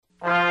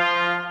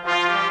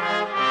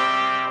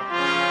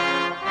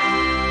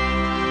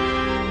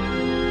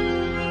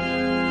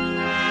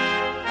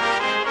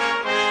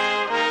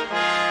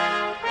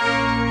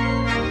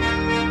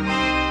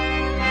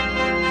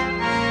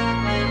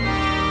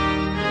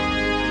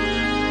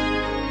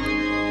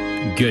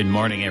Good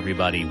morning,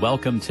 everybody.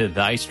 Welcome to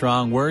Thy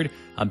Strong Word.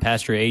 I'm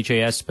Pastor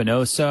A.J.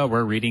 Espinosa.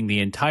 We're reading the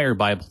entire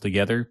Bible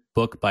together,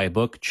 book by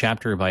book,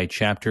 chapter by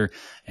chapter,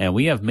 and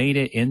we have made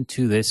it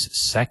into this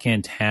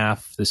second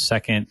half, the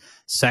second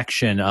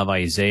section of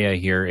Isaiah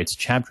here. It's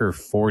chapter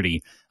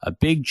 40. A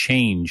big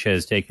change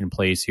has taken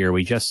place here.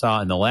 We just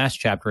saw in the last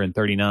chapter in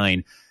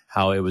 39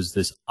 how it was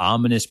this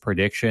ominous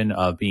prediction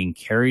of being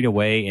carried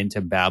away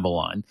into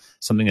Babylon,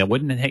 something that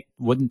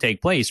wouldn't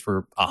take place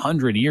for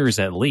 100 years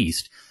at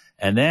least.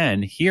 And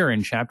then here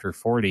in chapter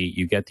 40,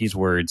 you get these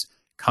words,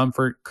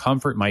 comfort,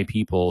 comfort my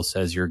people,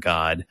 says your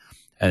God.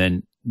 And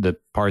then the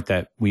part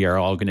that we are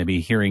all going to be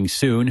hearing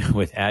soon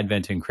with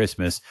Advent and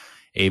Christmas,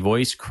 a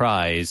voice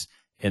cries,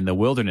 in the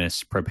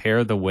wilderness,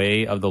 prepare the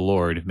way of the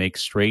Lord, make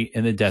straight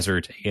in the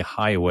desert a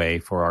highway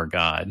for our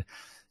God.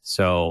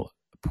 So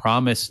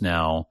promise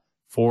now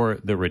for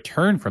the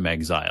return from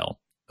exile,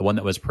 the one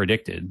that was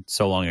predicted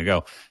so long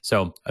ago.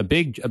 So a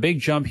big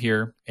jump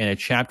here in a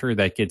chapter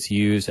that gets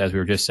used, as we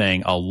were just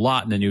saying, a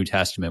lot in the New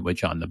Testament with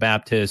John the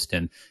Baptist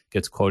and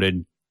gets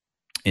quoted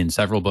in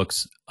several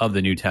books of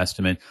the New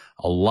Testament.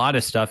 A lot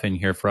of stuff in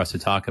here for us to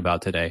talk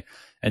about today.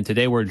 And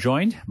today we're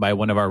joined by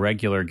one of our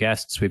regular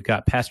guests. We've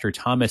got Pastor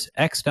Thomas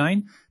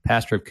Eckstein,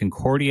 pastor of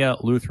Concordia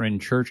Lutheran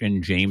Church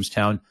in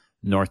Jamestown,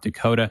 North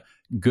Dakota.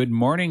 Good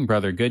morning,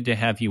 brother. Good to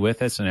have you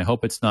with us, and I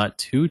hope it's not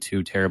too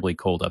terribly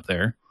cold up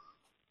there.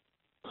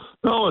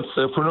 No, it's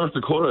for North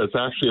Dakota. It's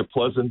actually a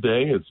pleasant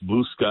day. It's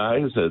blue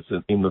skies. It's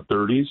in the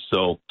 30s,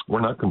 so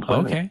we're not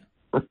complaining.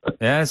 Okay.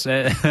 Yes,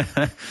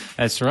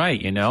 that's right.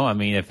 You know, I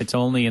mean, if it's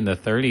only in the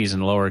 30s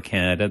in Lower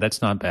Canada,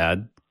 that's not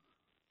bad.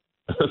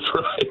 That's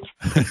right.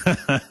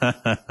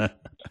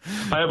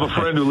 I have a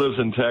friend who lives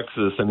in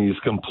Texas, and he's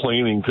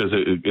complaining because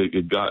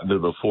it got into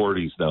the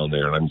 40s down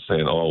there, and I'm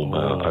saying, oh,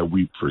 man, I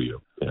weep for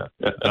you. Yeah.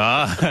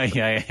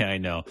 Yeah, I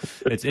know.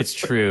 It's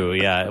true.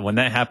 Yeah. When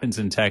that happens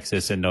in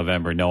Texas in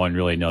November, no one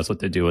really knows what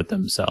to do with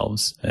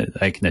themselves.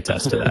 I can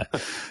attest to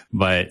that.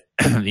 But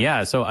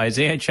yeah, so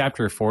Isaiah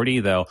chapter 40,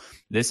 though,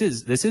 this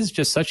is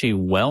just such a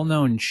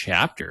well-known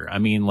chapter. I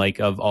mean, like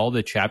of all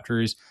the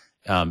chapters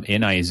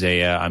in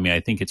Isaiah, I mean,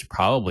 I think it's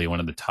probably one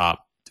of the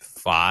top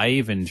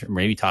 5 and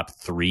maybe top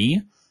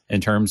 3 in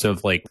terms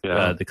of like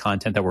the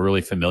content that we're really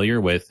familiar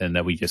with and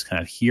that we just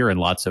kind of hear in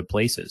lots of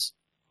places.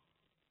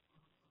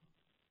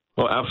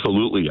 Well,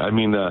 absolutely. I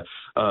mean,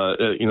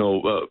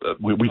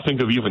 we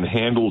think of even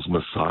Handel's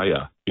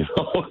Messiah. He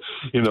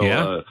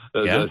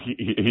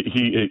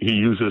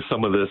uses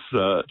some of this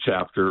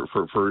chapter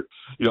for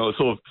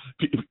So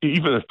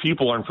even if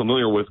people aren't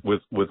familiar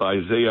with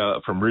Isaiah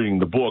from reading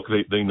the book,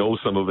 they know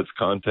some of its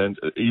content,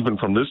 even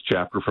from this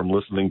chapter from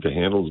listening to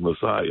Handel's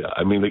Messiah.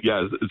 I mean,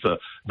 it's a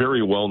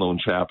very well known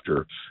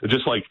chapter.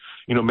 Just like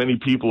many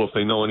people, if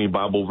they know any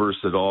Bible verse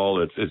at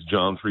all, it's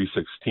John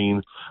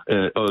 3:16.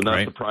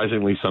 Not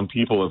surprisingly, some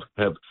people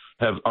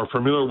are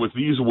familiar with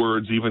these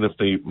words, even if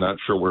they're not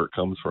sure where it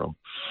comes from.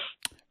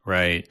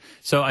 Right.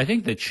 So I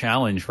think the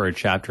challenge for a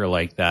chapter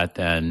like that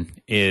then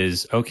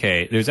is,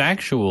 okay, there's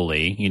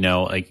actually,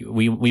 like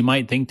we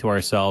might think to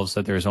ourselves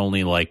that there's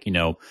only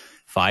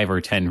 5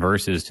 or 10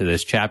 verses to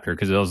this chapter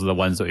because those are the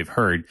ones that we've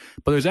heard,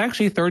 but there's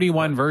actually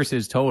 31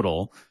 verses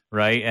total,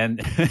 right? And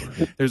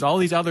there's all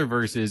these other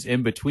verses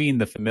in between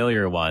the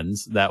familiar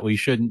ones that we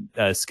shouldn't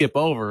skip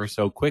over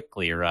so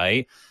quickly,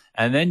 right?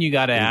 And then you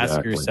got to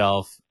ask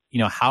yourself,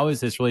 how is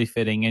this really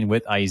fitting in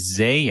with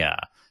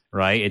Isaiah?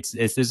 Right?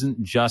 This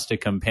isn't just a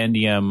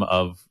compendium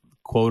of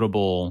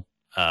quotable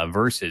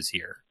verses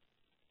here.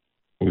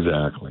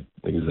 Exactly.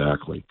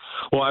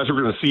 Well, as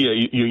we're going to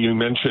see, you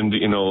mentioned,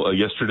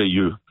 yesterday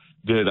you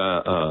did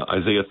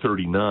Isaiah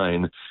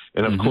 39,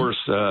 and of course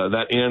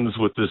that ends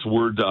with this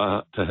word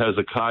to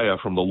Hezekiah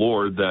from the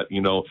Lord that,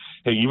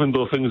 hey, even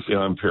though things,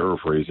 I'm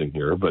paraphrasing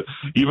here, but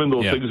even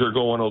though things are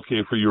going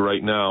okay for you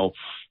right now,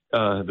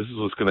 this is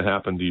what's going to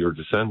happen to your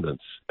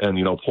descendants. And,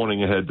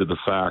 pointing ahead to the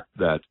fact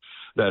that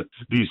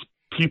these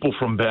people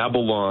from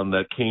Babylon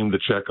that came to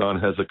check on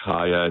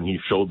Hezekiah and he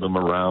showed them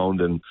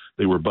around and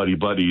they were buddies,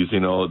 the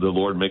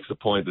Lord makes a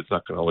point that's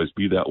not going to always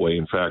be that way.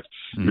 In fact,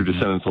 your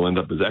descendants will end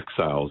up as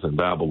exiles in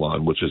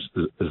Babylon, which is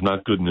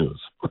not good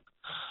news.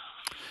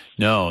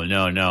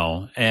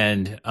 No.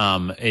 And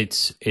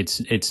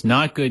it's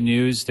not good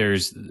news. There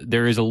is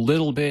a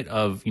little bit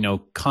of,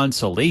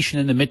 consolation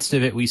in the midst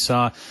of it. We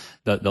saw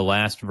the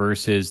last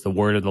verses, the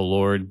word of the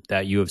Lord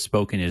that you have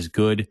spoken is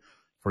good,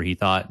 for he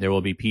thought there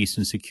will be peace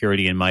and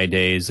security in my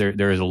days.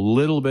 There is a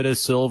little bit of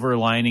silver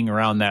lining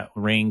around that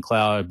rain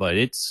cloud, but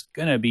it's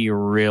going to be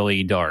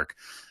really dark.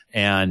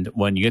 And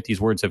when you get these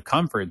words of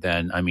comfort,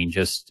 then, I mean,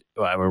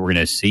 we're going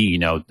to see,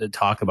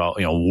 talk about,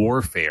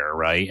 warfare,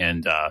 right?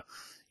 And,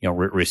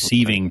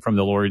 receiving from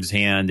the Lord's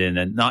hand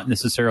and not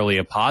necessarily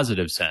a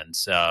positive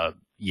sense. What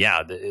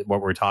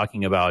we're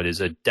talking about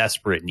is a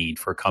desperate need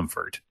for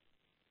comfort.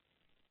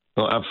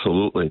 Oh,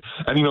 absolutely.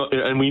 And,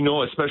 and we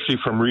know, especially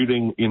from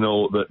reading,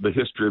 the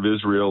history of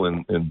Israel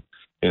and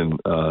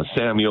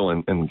Samuel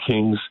and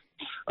Kings,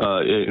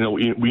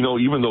 We know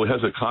even though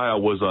Hezekiah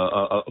was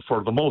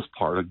for the most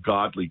part a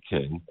godly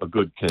king, a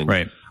good king,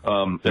 right?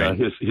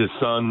 His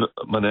son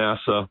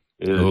Manasseh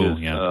is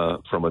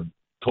from a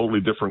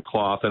totally different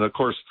cloth, and of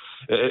course,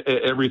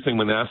 everything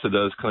Manasseh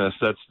does kind of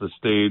sets the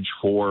stage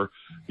for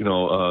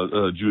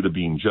Judah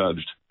being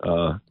judged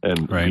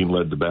and being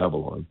led to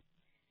Babylon.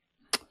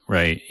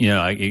 Right.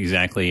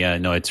 Exactly.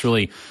 No, it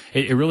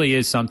really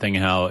is something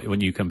how when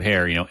you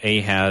compare,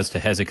 Ahaz to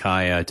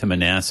Hezekiah to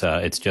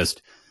Manasseh, it's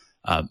just,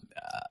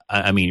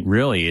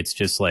 really, it's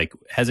just like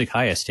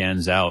Hezekiah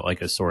stands out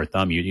like a sore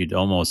thumb. You'd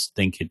almost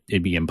think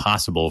it'd be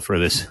impossible for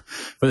this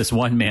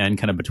one man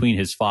kind of between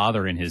his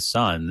father and his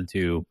son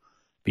to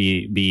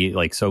be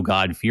like so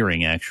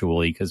God-fearing,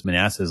 actually, because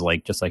Manasseh is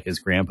just like his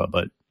grandpa,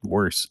 but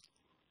worse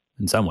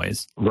in some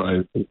ways.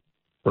 Right.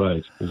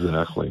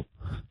 Exactly.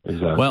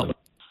 Well,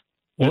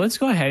 let's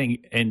go ahead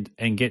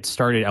and get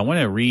started. I want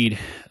to read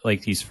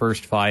these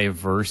first 5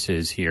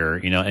 verses here,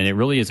 and it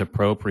really is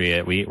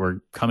appropriate. We're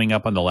coming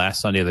up on the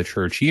last Sunday of the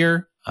church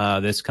year,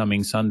 this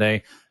coming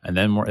Sunday, and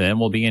then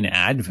we'll be in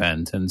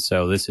Advent, and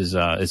so this is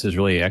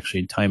really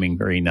actually timing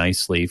very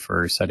nicely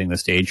for setting the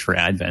stage for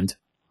Advent.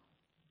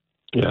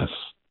 Yes.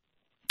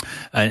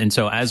 And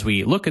so as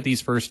we look at these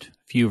first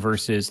few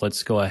verses,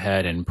 let's go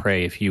ahead and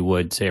pray. If you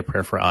would say a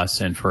prayer for us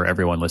and for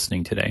everyone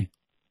listening today.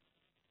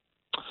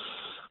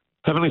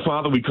 Heavenly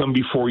Father, we come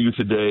before you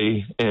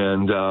today,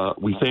 and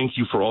we thank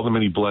you for all the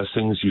many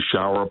blessings you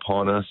shower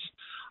upon us.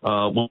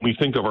 When we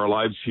think of our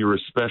lives here,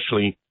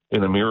 especially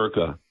in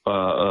America,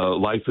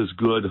 life is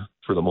good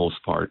for the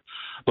most part.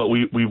 But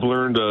we've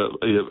learned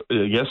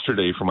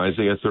yesterday from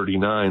Isaiah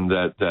 39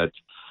 that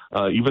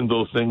even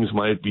though things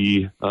might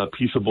be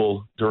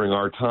peaceable during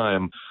our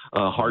time,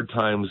 hard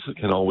times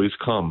can always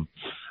come,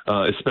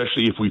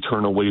 especially if we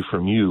turn away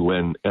from you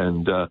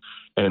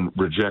and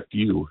reject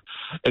you.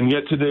 And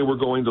yet today we're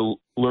going to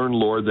learn,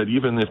 Lord, that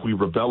even if we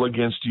rebel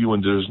against you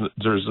and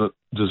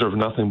deserve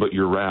nothing but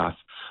your wrath,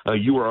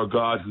 you are a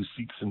God who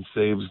seeks and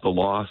saves the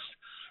lost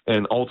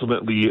and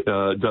ultimately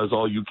does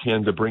all you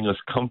can to bring us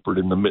comfort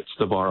in the midst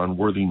of our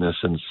unworthiness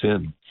and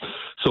sin.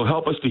 So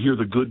help us to hear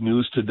the good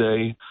news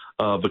today,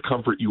 the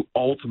comfort you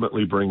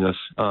ultimately bring us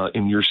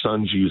in your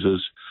Son,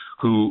 Jesus,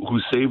 who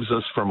saves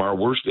us from our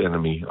worst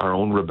enemy, our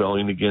own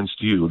rebellion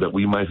against you, that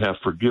we might have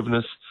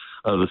forgiveness,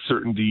 the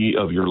certainty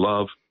of your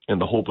love, and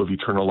the hope of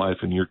eternal life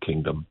in your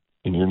kingdom.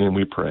 In your name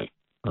we pray.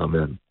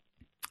 Amen.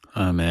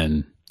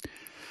 Amen.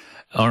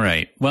 All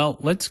right. Well,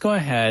 let's go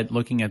ahead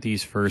looking at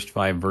these first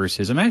 5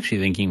 verses. I'm actually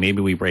thinking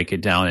maybe we break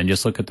it down and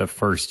just look at the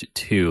first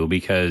 2,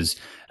 because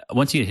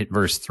once you hit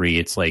verse 3,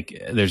 it's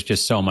like there's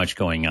just so much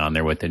going on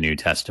there with the New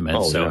Testament.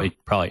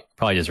 It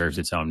probably deserves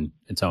its own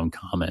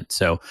comment.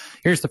 So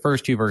here's the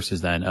first 2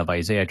 verses then of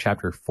Isaiah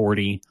chapter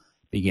 40,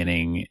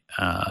 beginning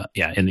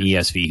in the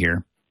ESV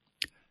here.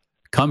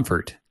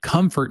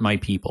 Comfort my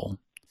people,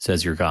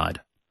 says your God.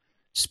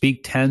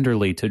 Speak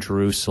tenderly to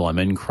Jerusalem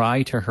and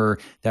cry to her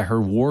that her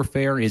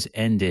warfare is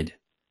ended,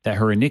 that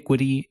her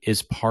iniquity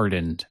is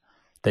pardoned,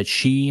 that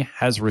she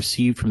has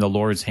received from the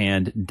Lord's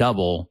hand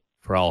double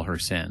for all her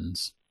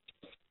sins.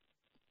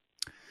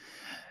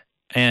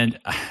 And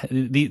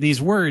these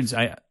words,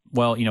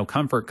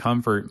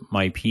 comfort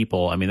my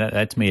people. I mean,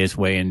 that's made its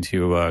way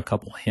into a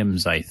couple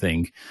hymns, I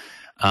think.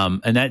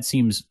 And that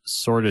seems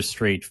sort of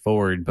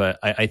straightforward, but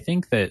I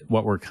think that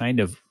what we're kind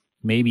of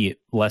maybe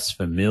less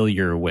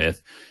familiar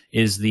with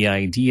is the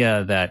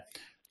idea that,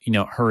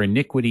 her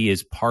iniquity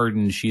is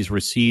pardoned. She's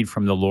received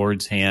from the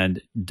Lord's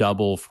hand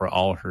double for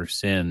all her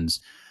sins.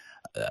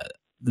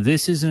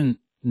 This isn't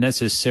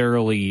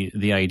necessarily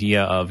the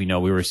idea of, we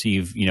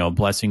receive,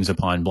 blessings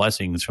upon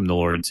blessings from the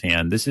Lord's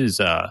hand. This is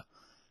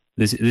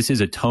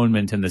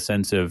atonement in the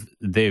sense of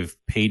they've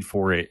paid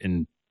for it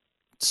in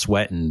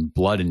sweat and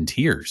blood and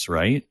tears,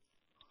 right?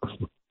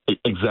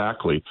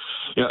 Exactly.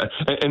 Yeah,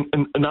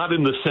 and not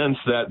in the sense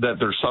that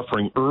their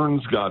suffering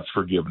earns God's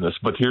forgiveness,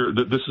 but here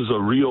this is a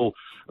real,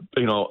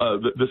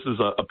 this is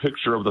a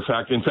picture of the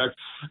fact. In fact,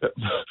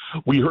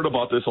 we heard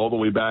about this all the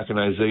way back in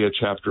Isaiah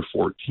chapter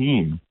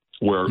 14,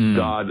 where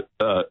God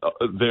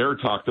there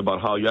talked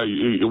about how,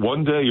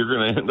 one day you're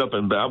going to end up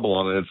in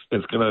Babylon, and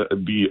it's going to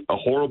be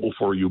horrible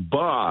for you,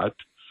 but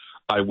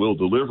I will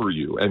deliver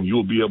you, and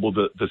you'll be able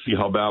to see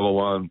how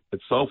Babylon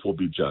itself will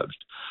be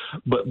judged.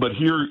 But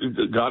here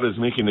God is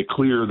making it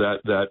clear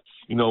that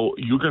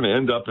you're going to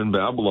end up in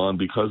Babylon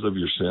because of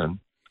your sin.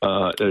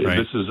 Right.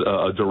 This is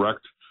a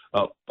direct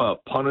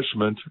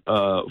punishment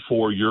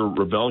for your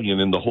rebellion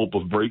in the hope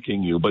of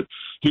breaking you. But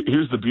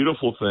here's the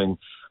beautiful thing: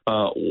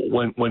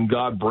 when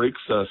God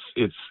breaks us,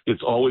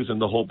 it's always in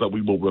the hope that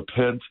we will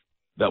repent,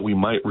 that we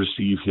might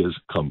receive His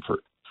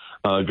comfort.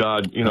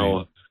 God,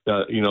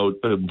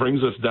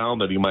 brings us down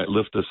that He might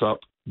lift us up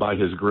by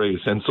His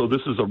grace. And so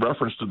this is a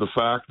reference to the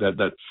fact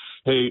that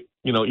hey,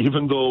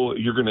 even though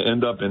you're going to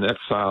end up in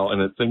exile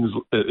and it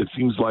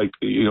seems like,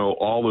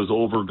 all is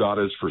over, God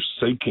has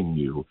forsaken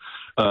you,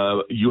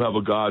 you have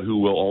a God who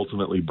will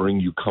ultimately bring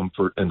you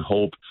comfort and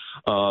hope,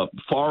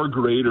 far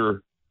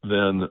greater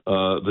than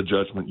the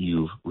judgment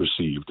you've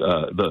received.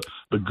 The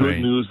good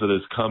news that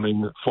is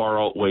coming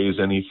far outweighs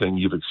anything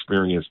you've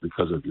experienced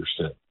because of your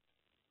sin.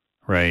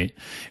 Right.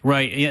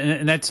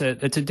 And that's a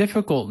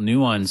difficult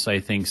nuance, I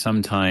think,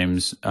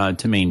 sometimes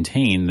to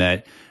maintain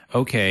that.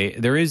 Okay,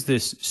 there is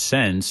this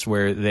sense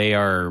where they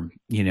are,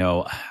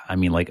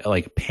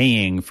 like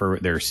paying for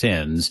their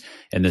sins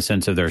in the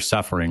sense of their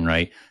suffering,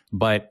 right?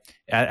 But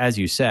as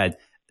you said,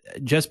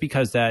 just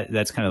because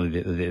that's kind of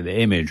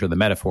the image or the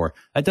metaphor,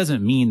 that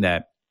doesn't mean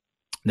that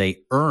they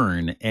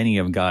earn any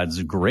of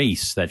God's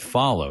grace that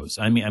follows.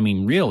 I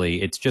mean,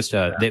 really, it's just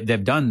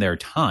they've done their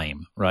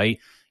time, right?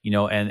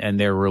 And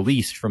they're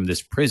released from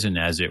this prison,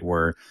 as it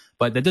were.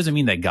 But that doesn't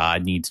mean that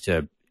God needs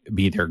to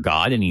be their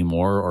God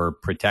anymore, or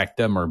protect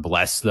them, or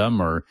bless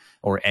them, or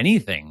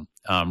anything.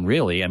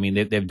 Really, I mean,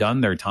 they've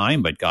done their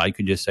time, but God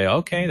could just say,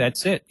 "Okay,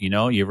 that's it.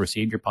 You've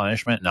received your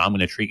punishment. Now I'm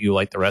going to treat you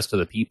like the rest of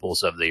the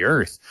peoples of the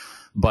earth."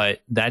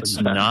 But that's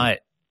not,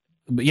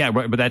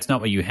 but that's not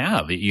what you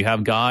have. You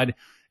have God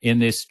in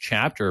this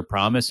chapter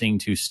promising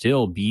to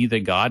still be the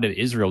God of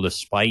Israel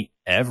despite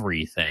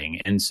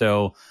everything, and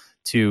so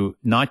to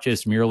not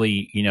just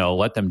merely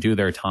let them do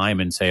their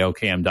time and say,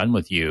 "Okay, I'm done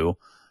with you."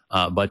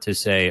 But to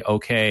say,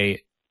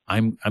 okay,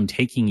 I'm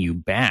taking you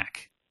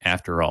back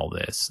after all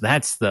this.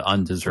 That's the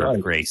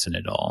undeserved grace in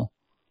it all.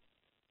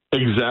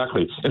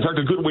 Exactly. In fact,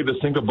 a good way to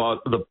think about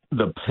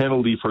the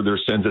penalty for their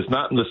sins is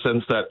not in the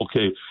sense that,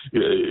 okay,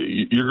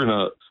 you're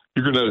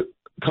gonna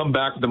come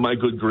back to my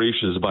good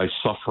graces by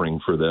suffering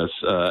for this,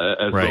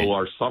 as though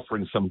our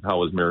suffering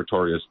somehow is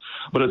meritorious.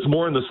 But it's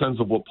more in the sense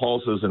of what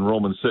Paul says in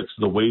Romans 6: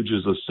 the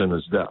wages of sin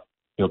is death.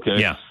 Okay.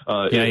 Yeah.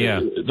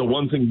 The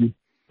one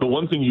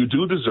thing you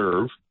do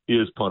deserve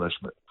is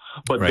punishment.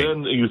 But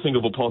then you think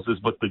of what Paul says,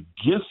 but the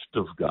gift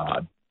of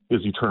God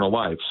is eternal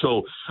life.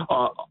 So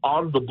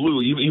out of the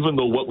blue, even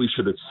though what we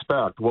should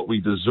expect, what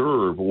we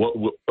deserve,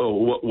 the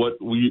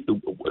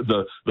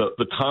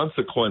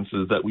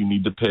consequences that we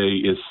need to pay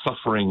is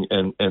suffering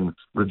and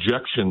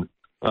rejection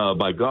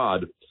by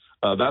God,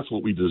 that's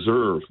what we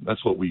deserve.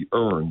 That's what we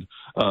earned.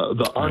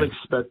 The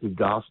unexpected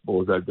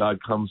gospel is that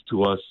God comes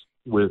to us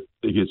with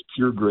his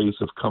pure grace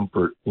of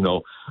comfort,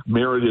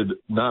 merited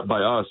not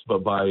by us,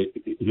 but by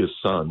his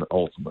Son,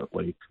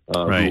 ultimately,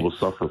 who will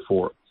suffer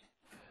for us.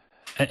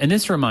 And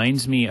this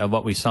reminds me of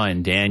what we saw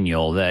in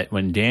Daniel, that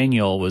when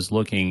Daniel was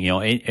looking,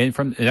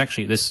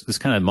 this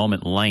kind of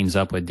moment lines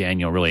up with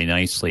Daniel really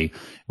nicely.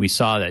 We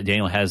saw that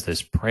Daniel has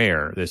this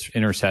prayer, this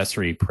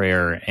intercessory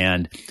prayer,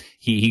 and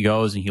he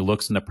goes and he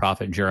looks in the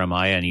prophet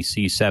Jeremiah and he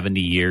sees 70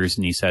 years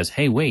and he says,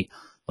 hey, wait,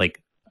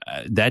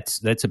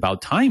 that's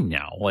about time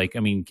now.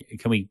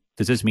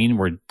 Does this mean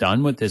we're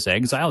done with this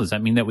exile? Does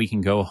that mean that we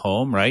can go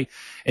home? Right.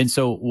 And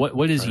so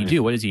what does he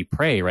do? What does he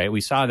pray? Right.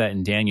 We saw that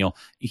in Daniel.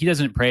 He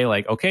doesn't pray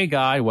like, okay,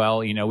 God, well,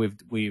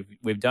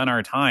 we've done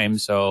our time.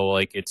 So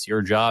it's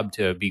your job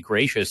to be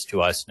gracious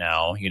to us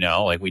now,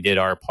 we did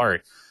our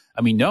part.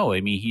 No,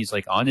 he's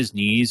on his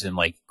knees and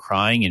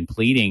crying and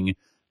pleading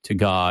to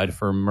God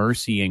for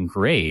mercy and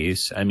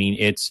grace.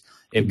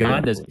 If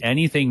God does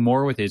anything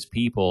more with his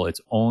people,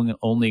 it's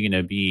only going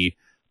to be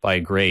by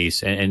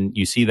grace. And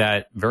you see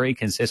that very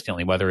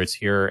consistently, whether it's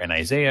here in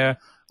Isaiah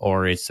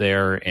or it's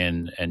there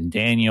in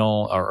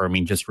Daniel, or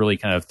just really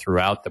kind of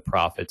throughout the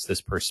prophets,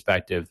 this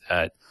perspective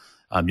that,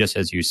 just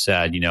as you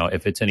said,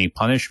 if it's any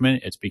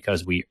punishment, it's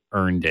because we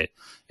earned it.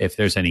 If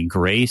there's any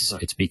grace,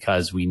 it's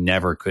because we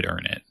never could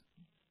earn it.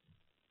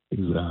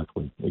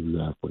 Exactly.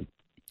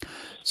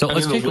 So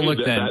let's take a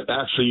look then. That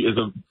actually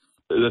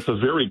that's a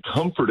very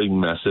comforting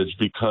message,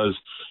 because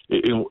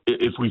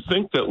if we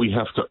think that we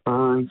have to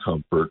earn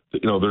comfort,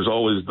 there's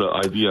always the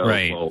idea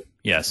of,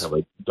 yes, have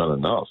I done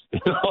enough?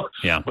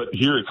 Yeah. But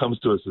here it comes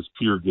to us as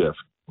pure gift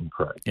in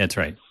Christ. That's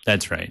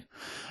right.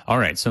 All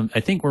right. So I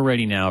think we're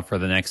ready now for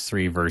the next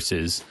three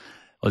verses.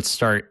 Let's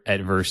start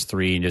at verse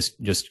 3 and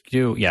just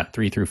do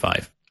 3 through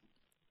 5.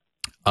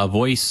 A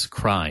voice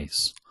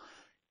cries,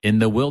 "In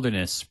the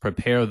wilderness,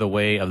 prepare the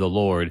way of the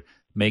Lord.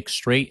 Make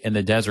straight in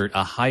the desert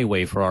a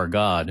highway for our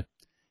God.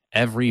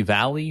 Every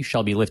valley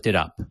shall be lifted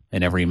up,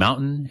 and every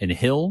mountain and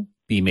hill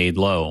be made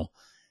low.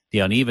 The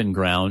uneven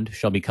ground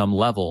shall become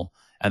level,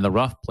 and the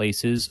rough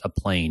places a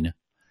plain.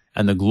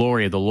 And the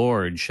glory of the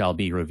Lord shall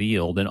be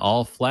revealed, and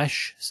all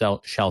flesh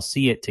shall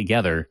see it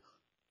together,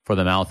 for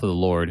the mouth of the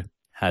Lord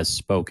has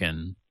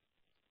spoken."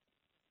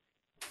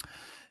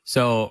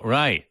 So,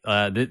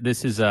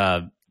 this is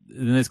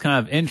it's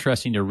kind of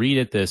interesting to read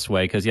it this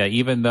way, because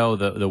even though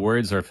the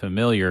words are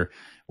familiar,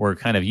 we're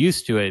kind of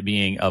used to it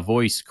being a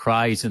voice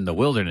cries in the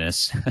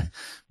wilderness,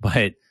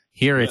 but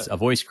here it's a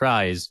voice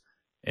cries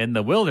in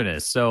the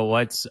wilderness. So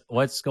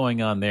what's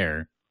going on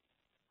there?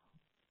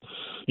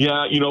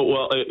 Yeah,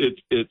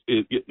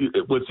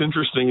 what's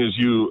interesting is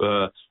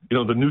the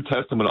New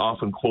Testament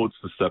often quotes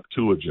the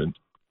Septuagint,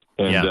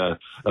 and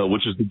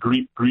which is the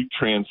Greek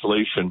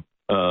translation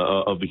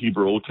of the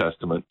Hebrew Old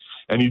Testament.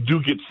 And you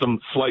do get some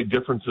slight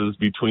differences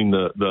between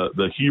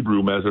the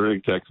Hebrew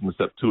Masoretic text and the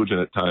Septuagint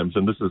at times,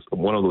 and this is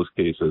one of those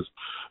cases.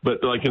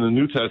 But like in the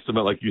New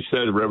Testament, like you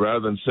said, rather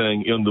than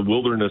saying in the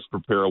wilderness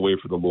prepare a way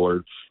for the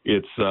Lord,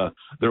 it's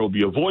there will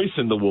be a voice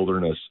in the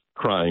wilderness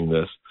crying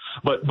this.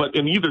 But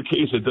in either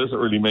case, it doesn't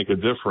really make a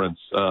difference,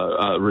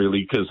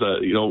 really, because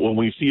when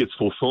we see its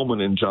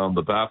fulfillment in John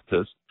the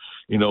Baptist,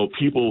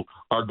 people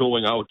are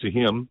going out to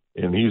him,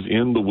 and he's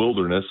in the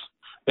wilderness,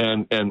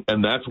 and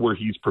that's where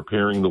he's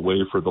preparing the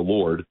way for the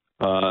Lord,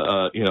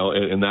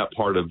 in that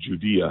part of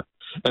Judea.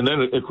 And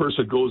then, of course,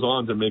 it goes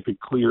on to make it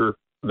clear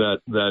that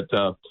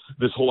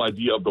this whole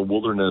idea of the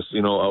wilderness,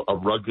 a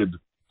rugged,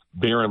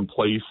 barren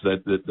place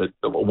that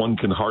one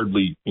can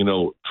hardly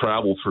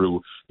travel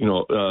through,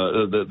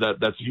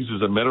 that's used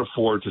as a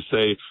metaphor to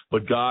say,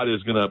 but God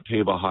is going to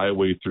pave a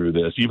highway through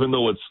this, even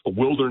though it's a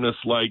wilderness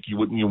like you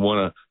wouldn't even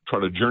want to try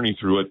to journey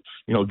through it.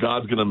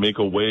 God's going to make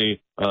a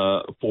way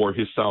for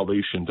his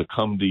salvation to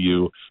come to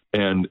you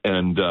and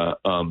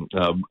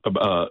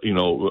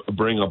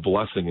bring a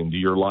blessing into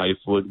your life,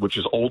 which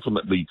is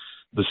ultimately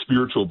the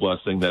spiritual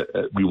blessing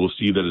that we will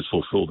see that is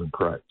fulfilled in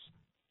Christ.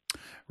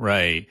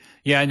 Right.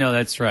 Yeah, no,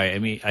 that's right. I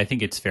mean, I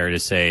think it's fair to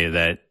say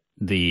that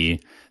the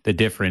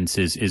difference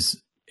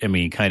is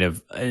kind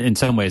of in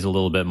some ways a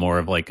little bit more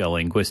of like a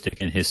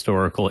linguistic and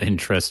historical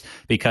interest,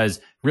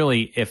 because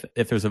really if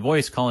there's a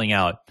voice calling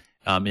out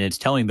and it's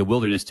telling the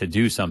wilderness to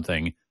do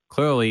something,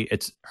 clearly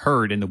it's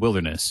heard in the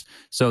wilderness.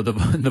 So the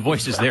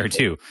voice is there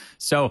too.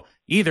 So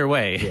either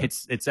way, yeah.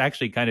 It's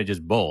actually kind of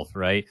just both,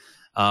 right?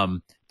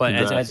 But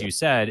exactly. as you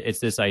said, it's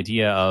this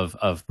idea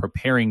of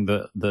preparing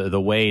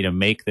the way to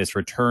make this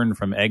return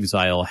from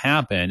exile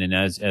happen. And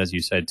as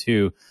you said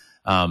too,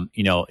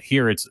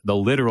 here it's the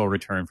literal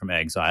return from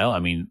exile. I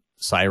mean,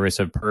 Cyrus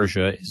of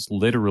Persia is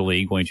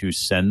literally going to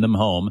send them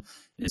home.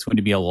 It's going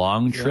to be a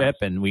long trip,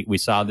 yes. And we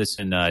saw this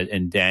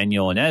in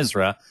Daniel and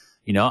Ezra.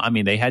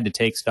 They had to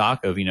take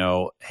stock of,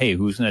 hey,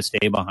 who's going to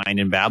stay behind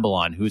in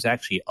Babylon? Who's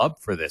actually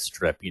up for this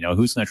trip?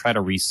 Who's going to try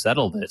to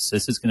resettle this?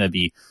 This is going to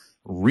be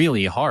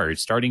really hard,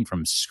 starting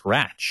from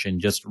scratch and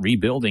just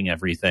rebuilding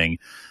everything.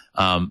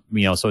 So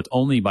it's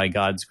only by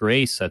God's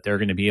grace that they're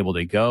going to be able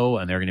to go,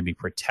 and they're going to be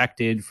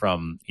protected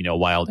from,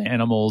 wild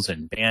animals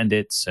and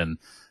bandits and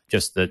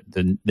just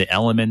the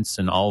elements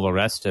and all the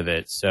rest of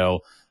it.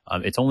 So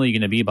it's only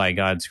going to be by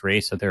God's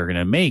grace that they're going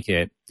to make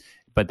it.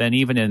 But then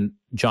even in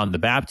John the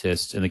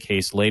Baptist, in the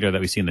case later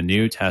that we see in the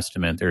New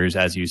Testament, there's,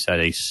 as you said,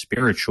 a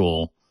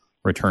spiritual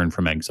return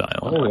from exile.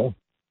 Oh, yeah.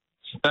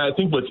 I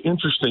think what's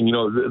interesting,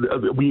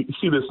 we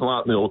see this a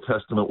lot in the Old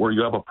Testament, where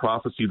you have a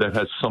prophecy that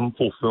has some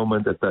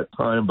fulfillment at that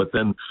time, but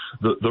then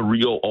the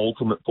real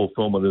ultimate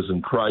fulfillment is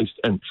in Christ.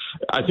 And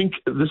I think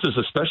this is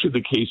especially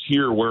the case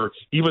here, where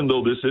even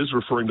though this is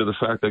referring to the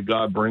fact that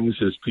God brings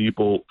his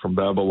people from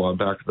Babylon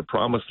back to the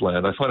promised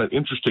land, I find it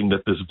interesting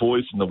that this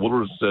voice in the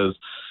wilderness says,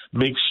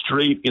 make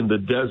straight in the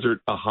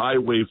desert a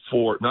highway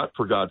not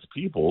for God's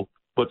people,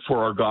 but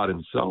for our God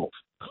himself.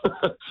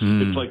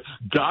 It's like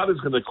God is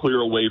going to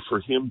clear a way for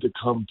him to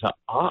come to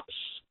us,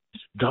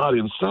 God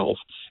himself.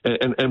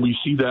 And we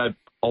see that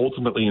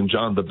ultimately in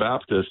John the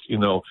Baptist.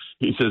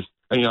 He says,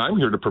 hey, I'm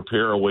here to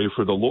prepare a way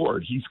for the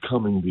Lord. He's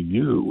coming to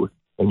you,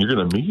 and you're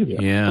going to meet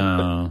him.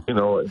 Yeah.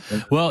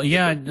 Well,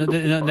 yeah,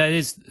 that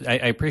is, I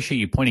appreciate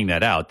you pointing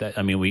that out.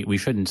 We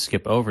shouldn't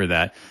skip over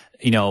that.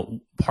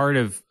 Part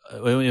of,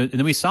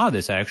 and we saw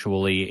this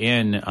actually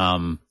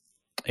in,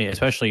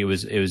 especially it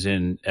was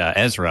in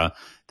Ezra,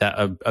 that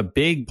a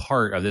big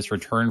part of this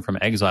return from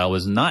exile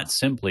was not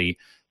simply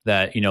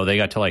that, they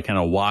got to like kind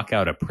of walk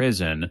out of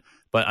prison,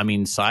 but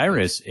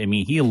Cyrus,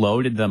 he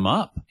loaded them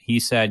up. He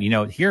said,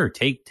 here,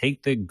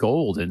 take the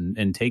gold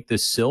and take the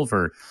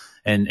silver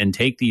and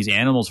take these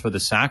animals for the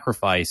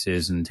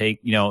sacrifices and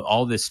take,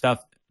 all this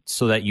stuff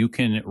so that you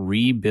can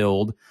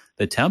rebuild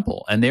the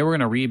temple. And they were going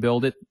to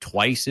rebuild it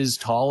twice as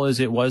tall as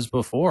it was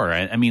before.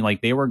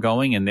 They were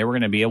going and they were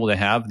going to be able to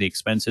have the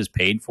expenses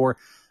paid for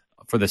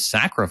the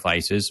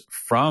sacrifices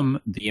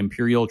from the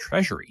imperial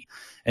treasury.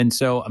 And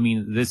so,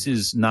 this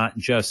is not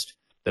just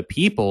the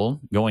people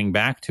going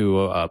back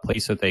to a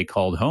place that they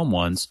called home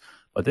once,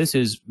 but this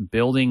is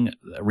rebuilding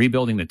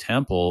the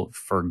temple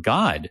for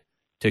God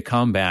to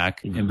come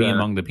back and be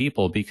among the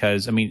people.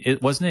 Because,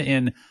 it wasn't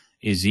in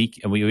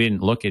Ezekiel. We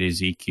didn't look at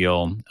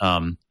Ezekiel.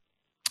 I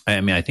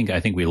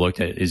think we looked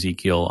at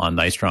Ezekiel on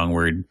Thy Strong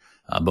Word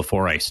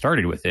before I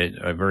started with it,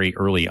 very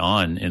early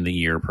on in the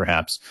year,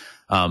 perhaps.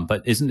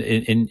 But isn't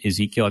it in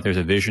Ezekiel that there's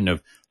a vision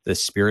of the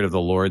Spirit of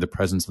the Lord, the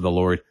presence of the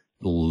Lord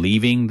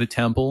leaving the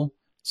temple,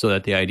 so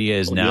that the idea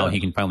is now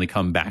he can finally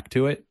come back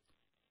to it?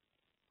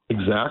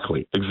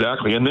 Exactly.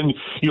 And then,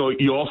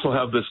 you also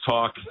have this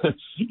talk,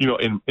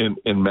 in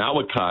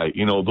Malachi,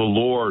 the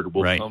Lord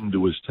will come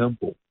to his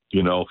temple.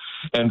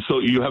 And so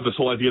you have this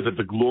whole idea that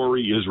the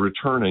glory is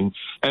returning,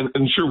 and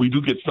sure, we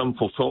do get some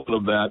fulfillment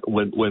of that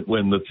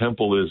when the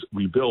temple is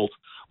rebuilt,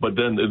 but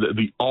then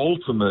the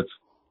ultimate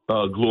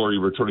glory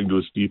returning to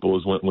his people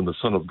is when the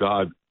Son of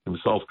God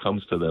himself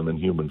comes to them in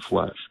human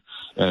flesh.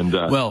 And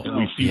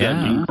we see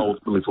that being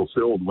ultimately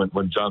fulfilled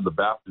when John the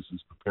Baptist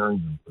is preparing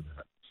them for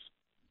that.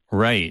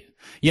 Right.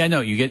 Yeah,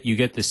 no, you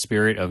get the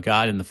Spirit of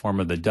God in the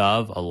form of the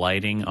dove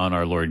alighting on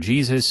our Lord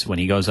Jesus. When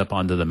he goes up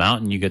onto the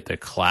mountain, you get the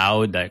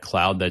cloud, that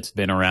cloud that's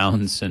been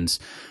around since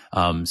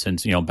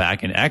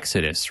back in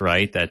Exodus,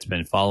 right? That's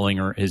been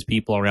following his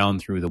people around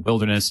through the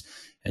wilderness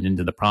and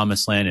into the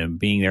promised land and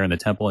being there in the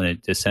temple, and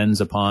it descends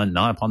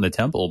not upon the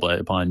temple, but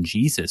upon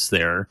Jesus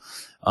there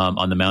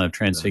on the Mount of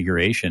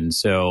Transfiguration.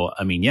 So,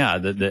 I mean,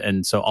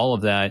 and so all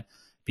of that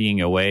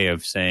being a way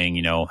of saying,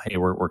 hey,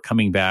 we're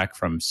coming back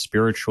from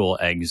spiritual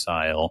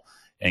exile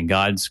and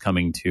God's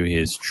coming to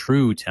his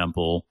true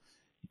temple.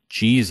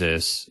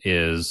 Jesus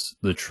is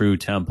the true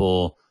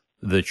temple,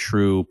 the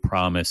true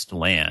promised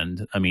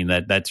land. I mean,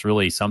 that's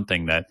really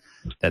something that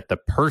the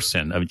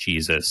person of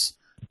Jesus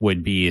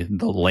would be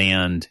the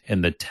land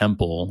and the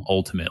temple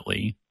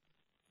ultimately.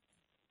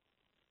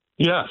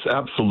 Yes,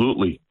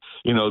 absolutely.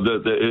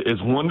 As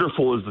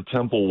wonderful as the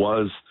temple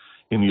was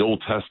in the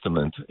Old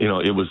Testament,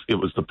 it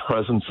was the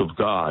presence of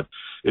God.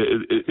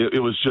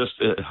 It was just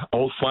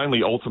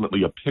finally,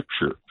 ultimately, a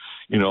picture.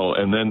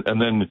 And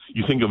then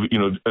you think of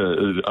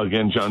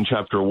again, John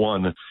chapter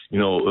 1.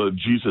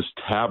 Jesus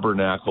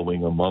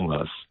tabernacling among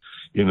us.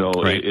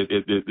 Right.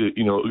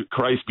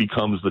 Christ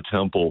becomes the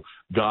temple.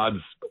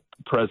 God's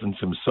presence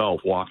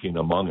Himself walking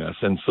among us,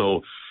 and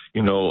so.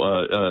 As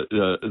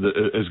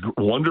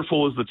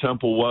wonderful as the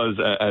temple was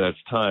at its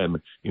time,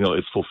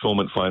 its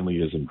fulfillment finally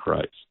is in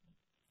Christ.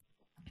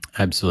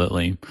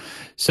 Absolutely.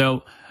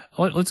 So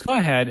let's go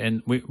ahead,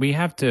 and we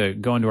have to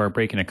go into our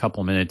break in a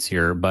couple minutes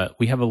here, but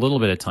we have a little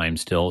bit of time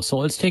still. So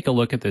let's take a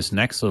look at this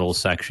next little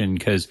section,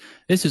 because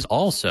this is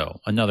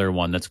also another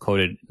one that's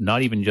quoted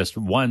not even just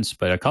once,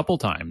 but a couple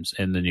times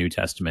in the New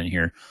Testament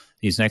here.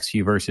 These next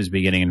few verses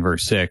beginning in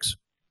verse 6.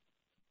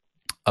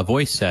 A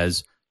voice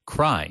says,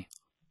 "Cry."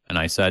 And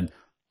I said,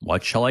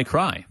 "What shall I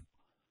cry?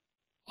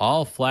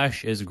 All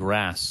flesh is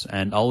grass,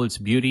 and all its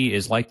beauty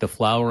is like the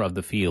flower of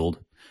the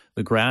field.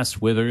 The grass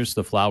withers,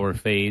 the flower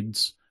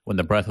fades, when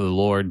the breath of the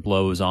Lord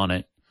blows on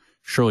it.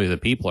 Surely the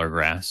people are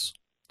grass.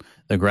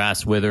 The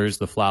grass withers,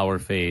 the flower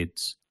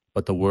fades,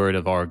 but the word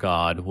of our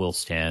God will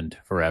stand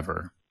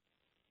forever."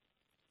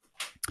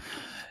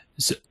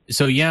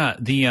 So yeah,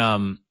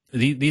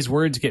 these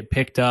words get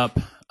picked up.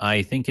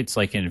 I think it's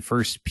like in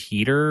First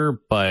Peter,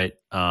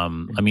 but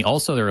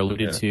also they're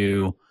alluded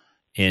to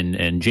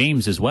in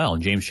James as well,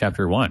 in James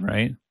chapter 1,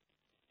 right?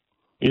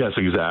 Yes,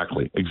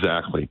 exactly.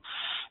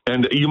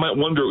 And you might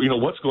wonder,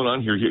 what's going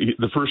on here?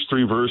 The first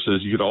three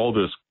verses, you get all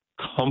this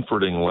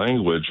comforting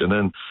language, and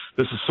then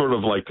this is sort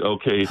of like,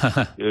 okay,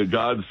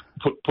 God's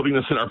putting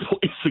us in our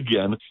place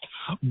again.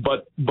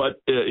 But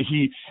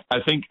I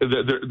think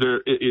that they're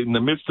in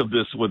the midst of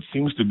this, what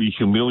seems to be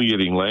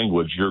humiliating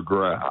language. You're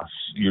grass.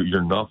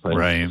 You're nothing.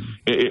 Right.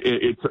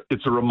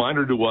 It's a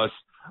reminder to us.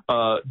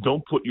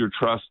 Don't put your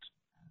trust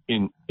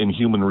in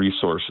human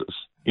resources.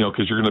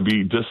 Because you're going to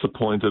be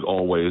disappointed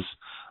always.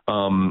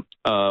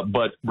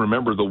 But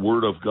remember, the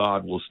word of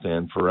God will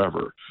stand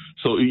forever.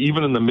 So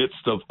even in the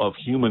midst of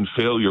human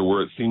failure,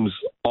 where it seems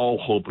all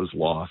hope is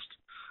lost,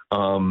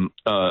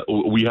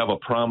 we have a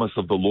promise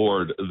of the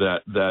Lord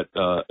that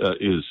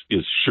is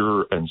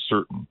sure and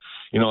certain.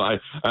 I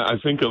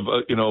think of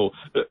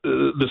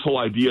this whole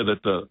idea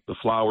that the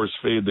flowers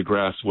fade, the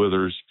grass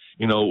withers.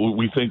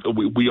 We think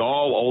we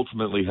all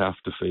ultimately have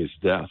to face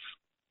death.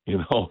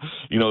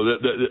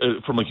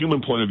 From a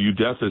human point of view,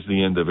 death is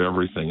the end of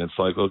everything. It's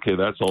like, okay,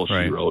 that's all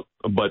she wrote.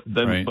 But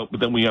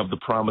then we have the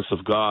promise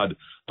of God.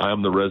 I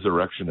am the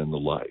resurrection and the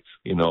life.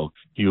 He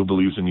who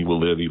believes in me will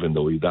live even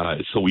though he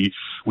dies. So we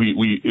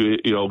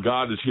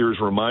God is here is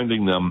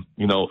reminding them,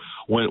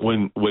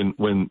 when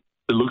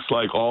it looks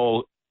like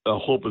all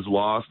hope is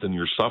lost and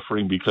you're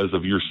suffering because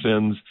of your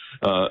sins,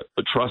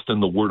 trust in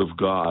the word of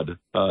God,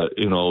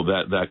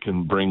 that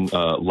can bring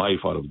life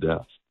out of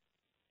death.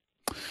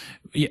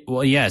 Yeah,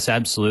 well, yes,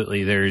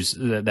 absolutely. There's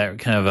that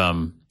kind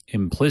of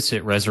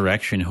implicit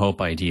resurrection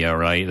hope idea,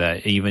 right?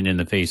 That even in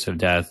the face of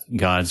death,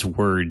 God's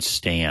word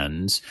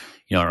stands.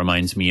 It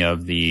reminds me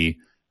of the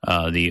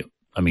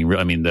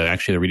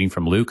reading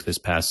from Luke this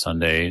past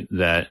Sunday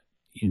that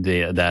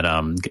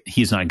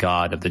he's not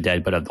God of the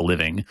dead, but of the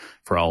living,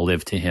 for all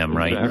live to him,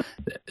 right?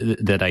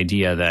 Exactly. That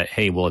idea that,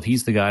 hey, well, if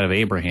he's the God of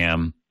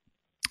Abraham,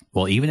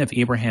 well, even if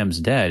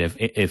Abraham's dead,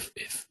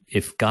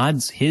 if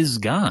God's his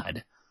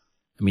God,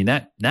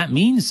 that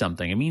means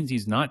something. It means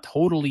he's not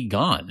totally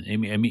gone. It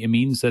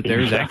means that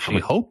there's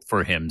actually hope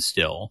for him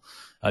still,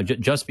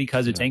 just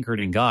because it's anchored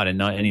in God and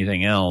not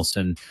anything else.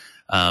 And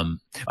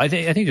I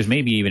think there's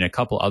maybe even a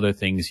couple other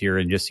things here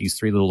in just these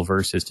three little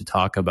verses to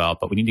talk about,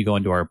 but we need to go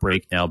into our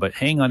break now. But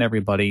hang on,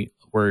 everybody.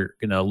 We're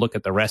going to look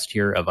at the rest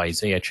here of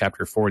Isaiah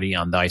chapter 40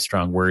 on Thy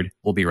Strong Word.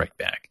 We'll be right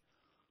back.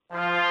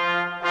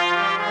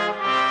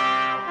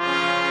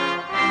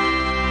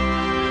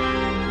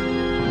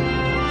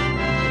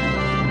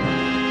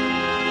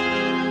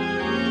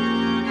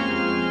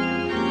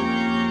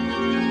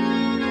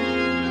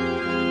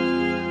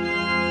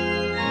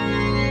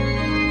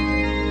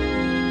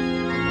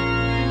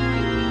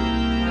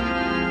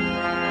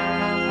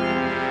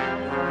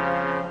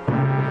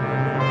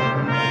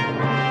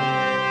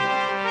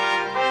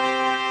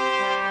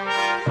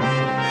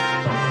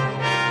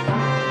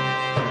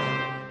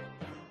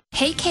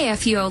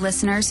 KFUO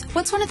listeners,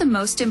 what's one of the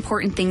most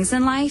important things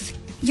in life?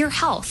 Your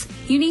health.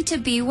 You need to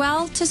be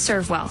well to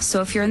serve well. So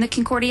if you're in the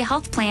Concordia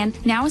Health Plan,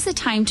 now is the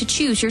time to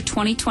choose your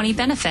 2020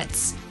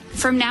 benefits.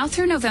 From now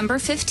through November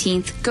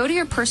 15th, go to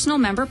your personal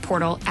member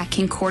portal at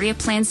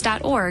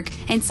concordiaplans.org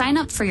and sign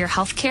up for your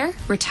health care,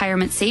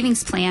 retirement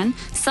savings plan,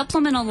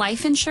 supplemental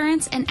life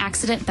insurance, and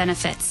accident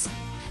benefits.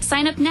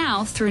 Sign up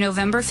now through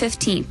November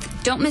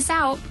 15th. Don't miss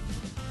out.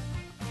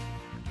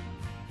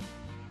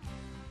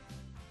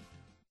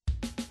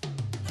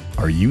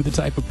 Are you the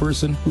type of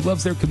person who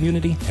loves their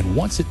community and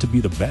wants it to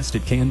be the best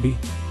it can be?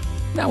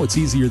 Now it's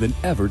easier than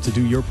ever to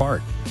do your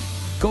part.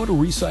 Go to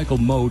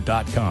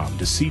recyclemode.com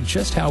to see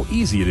just how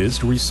easy it is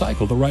to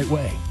recycle the right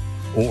way.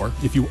 Or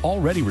if you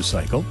already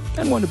recycle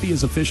and want to be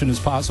as efficient as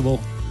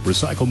possible,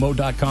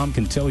 recyclemode.com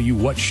can tell you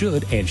what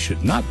should and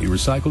should not be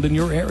recycled in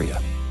your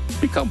area.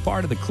 Become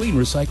part of the clean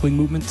recycling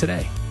movement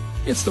today.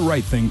 It's the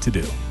right thing to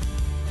do.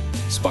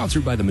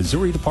 Sponsored by the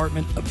Missouri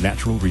Department of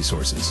Natural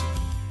Resources.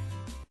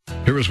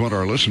 Here is what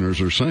our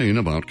listeners are saying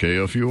about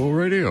KFUO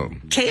Radio.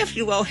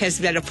 KFUO has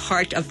been a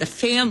part of the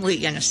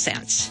family, in a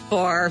sense,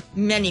 for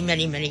many,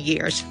 many, many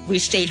years. We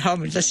stayed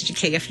home and listened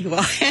to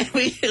KFUO, and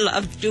we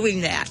loved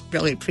doing that.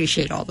 Really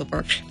appreciate all the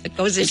work that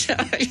goes into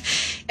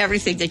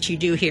everything that you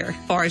do here.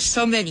 For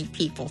so many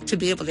people to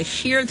be able to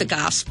hear the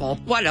gospel,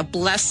 what a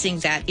blessing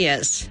that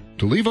is.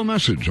 To leave a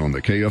message on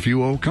the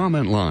KFUO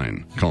comment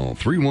line, call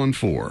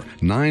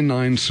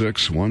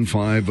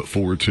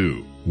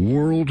 314-996-1542.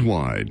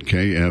 Worldwide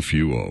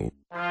KFUO.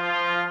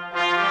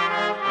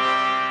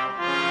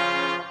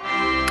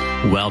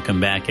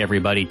 Welcome back,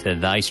 everybody, to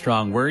Thy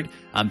Strong Word.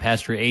 I'm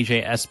Pastor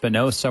A.J.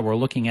 Espinosa. We're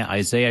looking at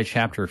Isaiah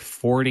chapter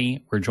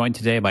 40. We're joined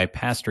today by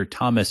Pastor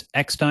Thomas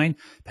Eckstein,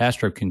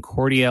 pastor of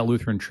Concordia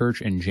Lutheran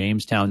Church in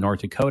Jamestown,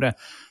 North Dakota.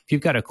 If you've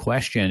got a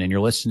question and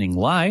you're listening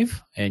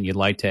live and you'd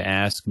like to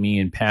ask me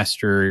and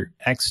Pastor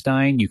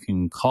Eckstein, you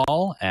can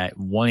call at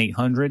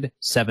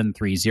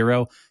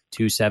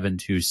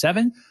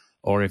 1-800-730-2727.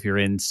 Or if you're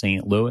in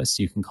St. Louis,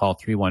 you can call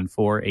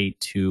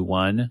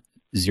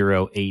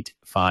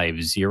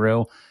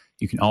 314-821-0850.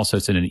 You can also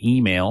send an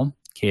email,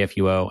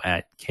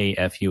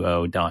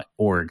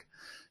 kfuo@kfuo.org.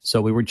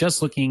 So we were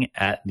just looking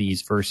at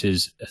these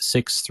verses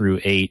 6 through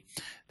 8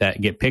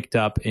 that get picked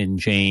up in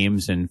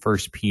James and 1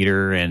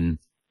 Peter, and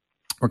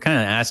we're kind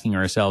of asking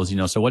ourselves,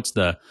 so what's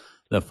the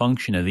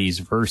function of these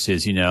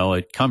verses?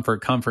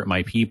 Comfort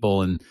my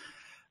people. And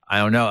I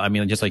don't know. I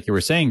mean, just like you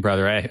were saying,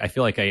 brother, I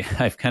feel like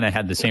I've kind of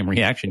had the same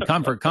reaction.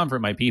 Comfort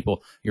my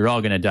people. You're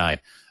all going to die.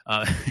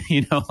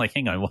 Hang on.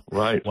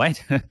 Right.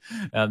 What?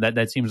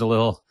 That seems a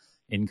little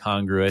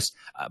incongruous.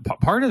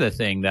 Part of the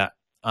thing that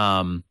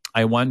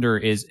I wonder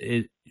is,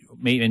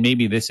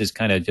 maybe this is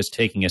kind of just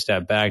taking a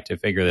step back to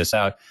figure this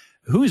out.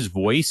 Whose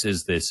voice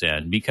is this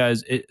in?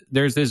 Because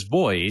there's this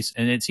voice,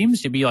 and it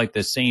seems to be like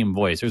the same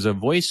voice. There's a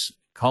voice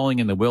calling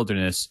in the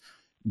wilderness,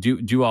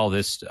 do all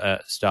this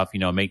stuff,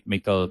 make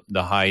the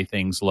high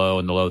things low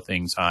and the low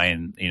things high,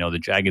 and the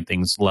jagged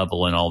things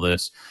level and all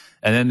this.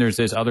 And then there's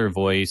this other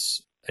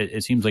voice.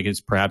 It seems like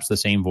it's perhaps the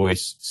same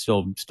voice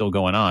still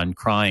going on,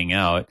 crying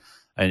out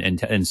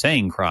and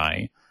saying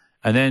cry.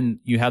 And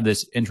then you have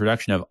this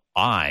introduction of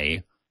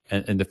I,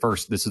 and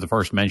this is the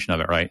first mention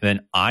of it, right? And then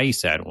I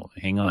said, well,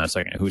 hang on a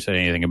second, who said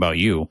anything about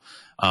you?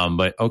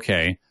 But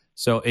okay,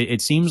 so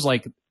it seems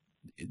like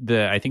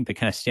I think the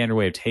kind of standard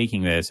way of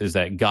taking this is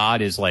that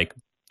God is like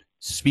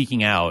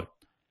speaking out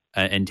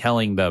and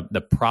telling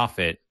the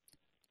prophet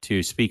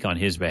to speak on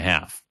his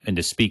behalf and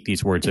to speak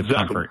these words of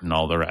comfort and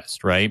all the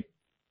rest, right?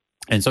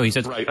 And so he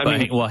says, right.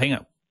 Hang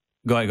on.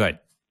 Go ahead.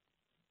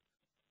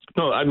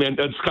 No, I mean,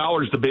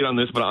 scholars debate on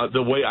this, but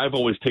the way I've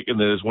always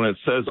taken it is when it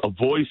says, a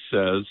voice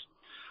says,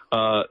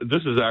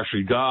 this is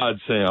actually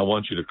God saying, I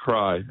want you to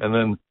cry. And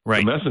then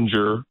the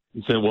messenger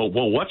saying, well,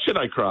 what should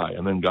I cry?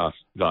 And then God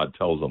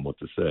tells them what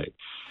to say.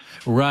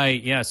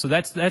 Right. Yeah. So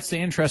that's the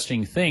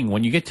interesting thing.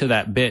 When you get to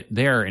that bit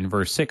there in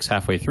verse 6,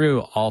 halfway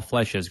through, all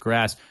flesh is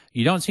grass,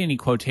 you don't see any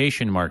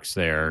quotation marks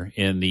there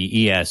in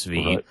the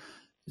ESV. Right.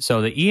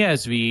 So the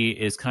ESV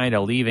is kind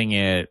of leaving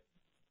it.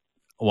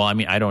 Well, I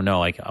mean, I don't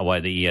know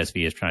what the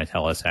ESV is trying to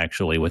tell us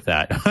actually with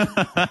that.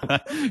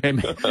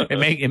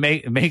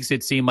 it makes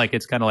it seem like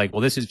it's kind of like,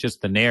 well, this is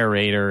just the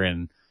narrator,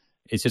 and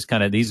it's just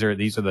kind of these are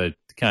the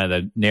kind of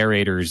the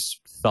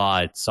narrator's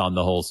thoughts on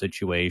the whole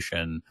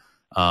situation,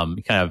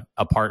 kind of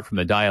apart from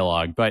the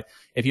dialogue. But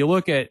if you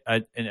look at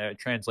in a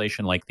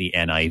translation like the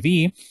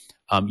NIV,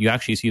 you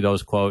actually see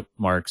those quote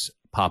marks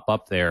pop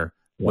up there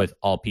with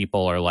all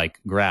people are like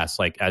grass,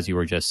 like as you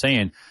were just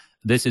saying.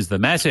 This is the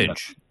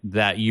message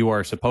that you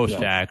are supposed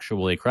to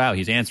actually cry out.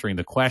 He's answering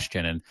the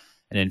question. And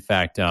in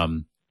fact,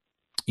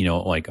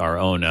 like our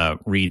own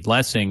Reed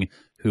Lessing,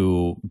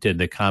 who did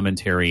the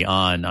commentary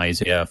on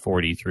Isaiah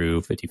 40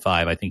 through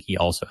 55, I think he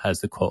also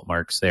has the quote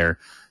marks there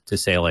to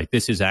say, like,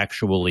 this is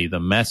actually the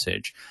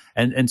message.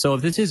 And so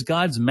if this is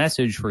God's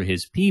message for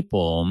his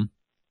people,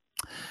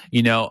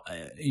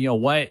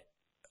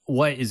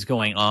 what is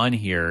going on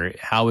here?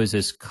 How is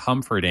this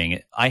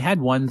comforting? I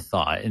had one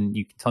thought, and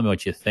you can tell me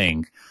what you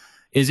think.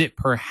 is it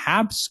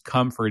perhaps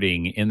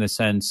comforting in the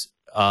sense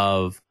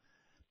of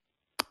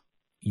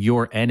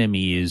your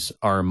enemies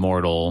are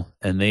mortal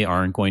and they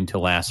aren't going to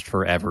last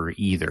forever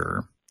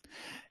either?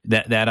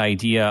 That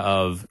idea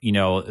of,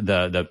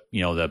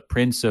 the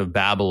Prince of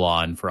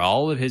Babylon, for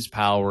all of his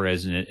power,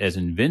 as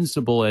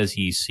invincible as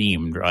he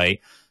seemed, right?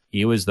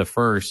 He was the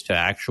first to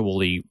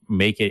actually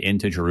make it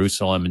into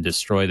Jerusalem and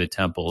destroy the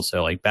temple.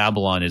 So like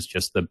Babylon is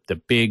just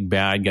the big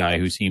bad guy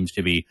who seems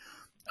to be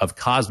of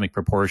cosmic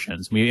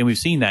proportions. And we've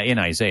seen that in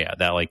Isaiah,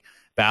 that like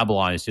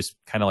Babylon is just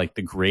kind of like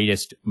the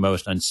greatest,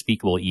 most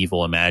unspeakable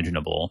evil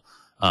imaginable.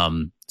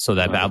 So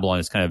that Babylon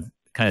is kind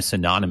of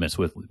synonymous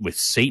with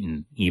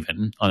Satan,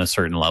 even on a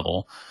certain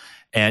level.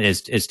 And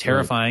as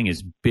terrifying,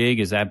 as big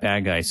as that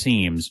bad guy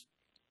seems,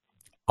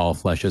 all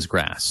flesh is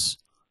grass.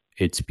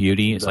 Its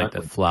beauty is like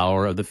the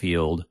flower of the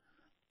field.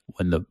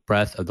 When the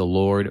breath of the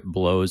Lord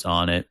blows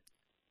on it,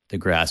 the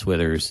grass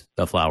withers,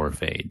 the flower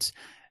fades.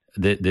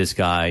 This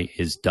guy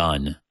is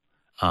done.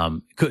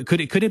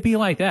 Could it be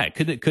like that?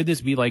 Could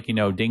this be like,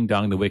 ding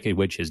dong, the wicked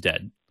witch is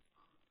dead?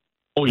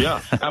 Oh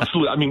yeah,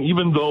 absolutely. I mean,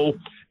 even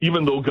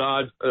though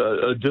God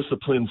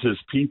disciplines His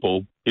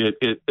people,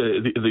 again,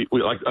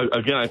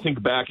 I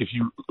think back, if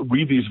you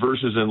read these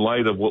verses in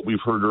light of what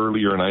we've heard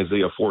earlier in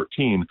Isaiah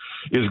 14,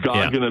 is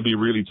God going to be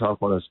really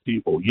tough on His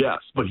people? Yes,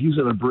 but He's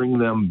going to bring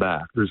them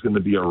back. There's going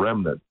to be a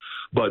remnant.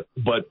 But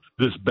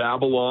this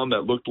Babylon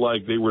that looked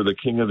like they were the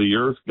king of the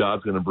earth,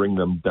 God's going to bring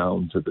them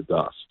down to the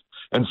dust.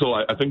 And so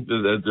I think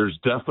that there's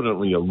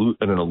definitely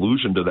an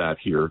allusion to that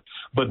here.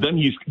 But then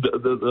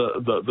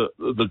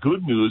the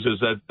good news is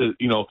that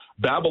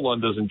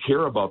Babylon doesn't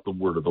care about the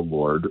word of the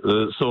Lord,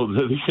 so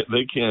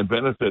they can't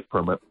benefit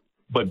from it.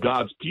 But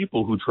God's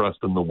people who trust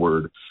in the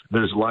word,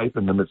 there's life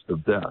in the midst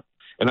of death.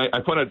 And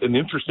I find it an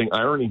interesting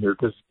irony here,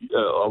 because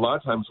a lot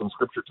of times when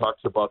Scripture talks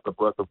about the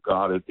breath of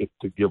God, it's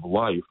to give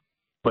life.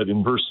 But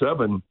in verse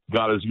 7,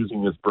 God is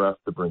using His breath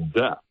to bring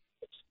death.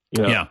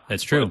 Yeah,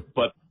 that's true.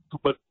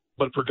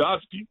 But for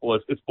God's people,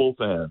 it's both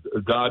and.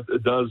 God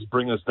does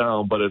bring us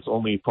down, but it's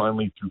only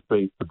finally through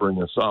faith to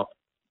bring us up.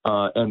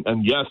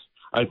 And yes,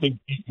 I think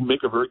you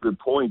make a very good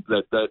point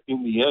that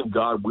in the end,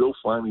 God will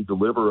finally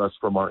deliver us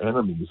from our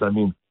enemies. I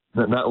mean,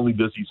 not only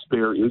does He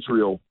spare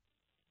Israel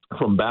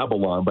from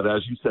Babylon, but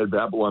as you said,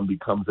 Babylon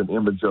becomes an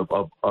image of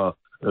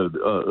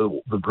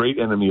the great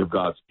enemy of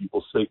God's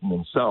people, Satan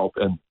himself.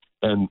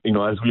 And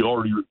as we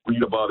already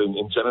read about in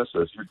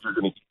Genesis, you're going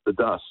to eat the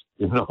dust.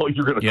 You're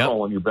going to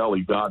crawl on your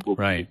belly. God will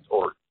be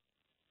victorious.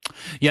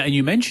 Yeah, and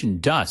you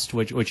mentioned dust,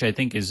 which I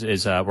think is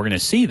we're going to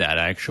see that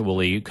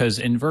actually, because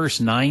in verse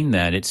 9,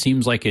 that it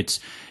seems like it's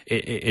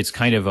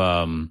kind of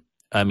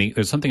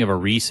there's something of a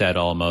reset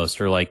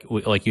almost, or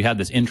like you had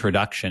this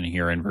introduction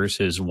here in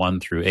verses 1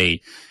 through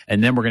 8,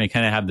 and then we're going to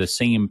kind of have the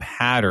same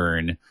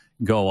pattern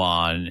go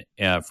on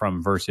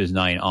from verses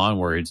 9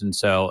 onwards. And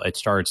so it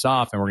starts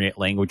off, and we're going to get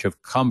language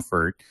of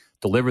comfort,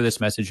 deliver this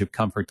message of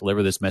comfort,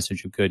 deliver this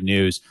message of good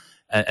news.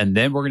 And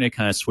then we're going to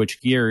kind of switch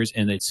gears,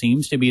 and it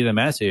seems to be the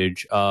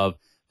message of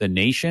the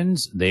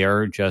nations. They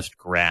are just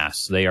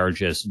grass. They are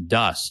just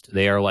dust.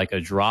 They are like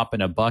a drop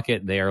in a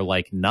bucket. They are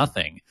like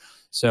nothing.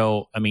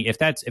 So, I mean, if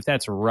that's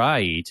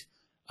right,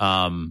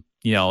 and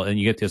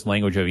you get this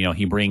language of,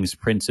 He brings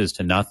princes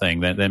to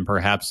nothing, then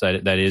perhaps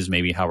that is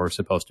maybe how we're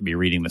supposed to be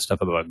reading the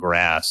stuff about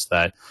grass,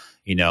 that,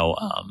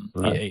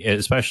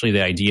 especially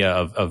the idea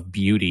of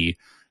beauty,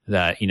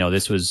 that,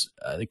 this was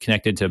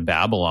connected to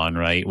Babylon,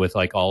 right? With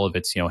like all of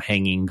its,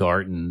 hanging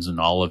gardens and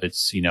all of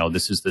its,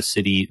 this is the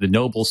city, the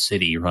noble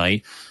city,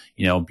 right?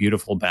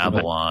 Beautiful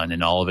Babylon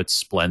and all of its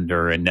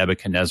splendor, and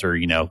Nebuchadnezzar,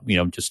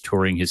 just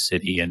touring his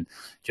city and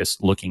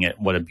just looking at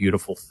what a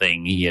beautiful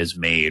thing he has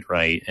made,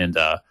 right? And,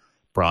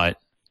 brought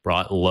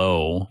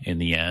low in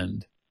the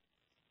end.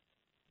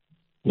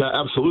 Yeah,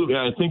 absolutely.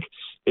 I think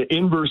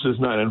in verses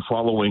 9 and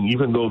following,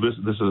 even though this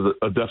is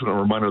a definite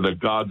reminder that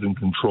God's in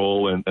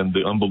control and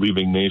the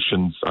unbelieving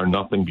nations are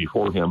nothing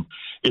before Him,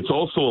 it's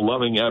also a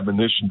loving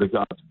admonition to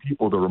God's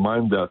people to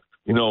remind that,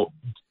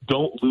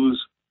 don't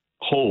lose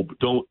hope,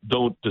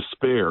 don't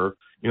despair,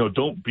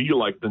 don't be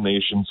like the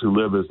nations who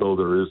live as though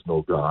there is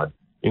no God.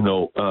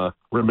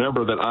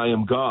 Remember that I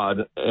am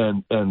God,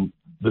 and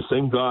the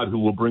same God who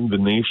will bring the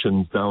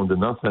nations down to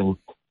nothing,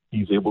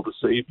 He's able to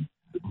save you.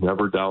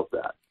 Never doubt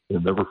that.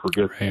 And never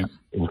forget that.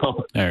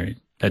 All right.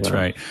 That's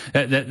right.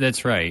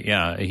 That's right.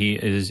 Yeah. He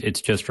is.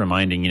 It's just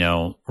reminding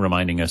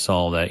us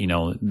all that,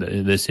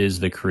 this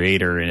is the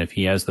Creator. And if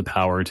He has the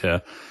power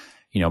to,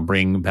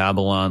 bring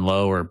Babylon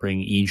low, or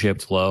bring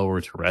Egypt low,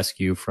 or to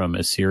rescue from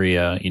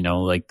Assyria,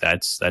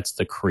 that's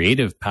the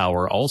creative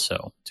power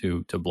also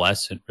to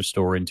bless and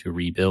restore and to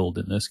rebuild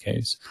in this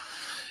case.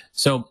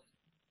 So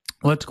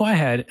let's go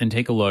ahead and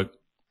take a look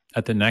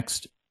at the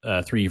next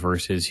 3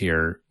 verses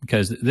here,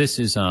 because this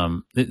is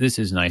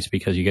nice,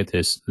 because you get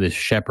this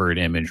shepherd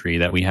imagery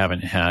that we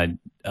haven't had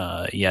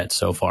yet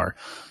so far.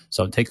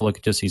 So take a look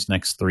at just these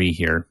next 3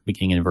 here,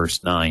 beginning in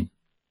verse 9.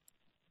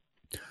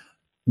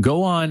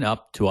 Go on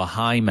up to a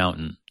high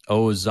mountain,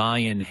 O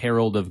Zion,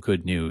 herald of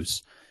good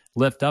news.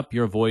 Lift up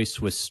your voice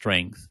with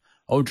strength,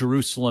 O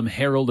Jerusalem,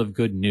 herald of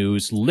good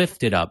news,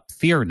 lift it up,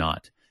 fear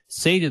not.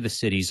 Say to the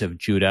cities of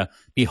Judah,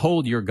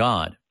 behold your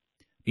God.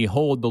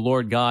 Behold, the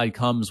Lord God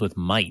comes with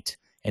might,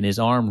 and his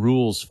arm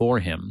rules for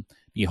him.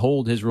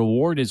 Behold, his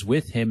reward is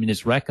with him, and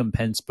his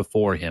recompense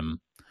before him.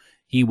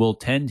 He will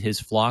tend his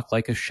flock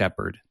like a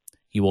shepherd.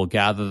 He will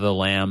gather the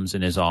lambs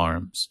in his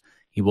arms.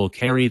 He will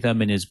carry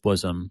them in his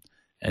bosom,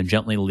 and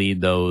gently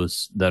lead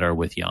those that are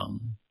with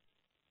young.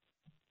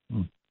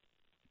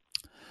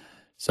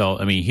 So,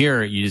 I mean,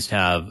 here you just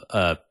have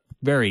a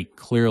very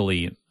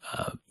clearly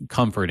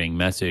comforting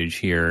message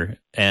here.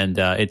 And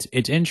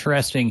it's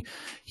interesting.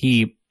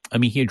 He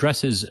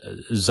addresses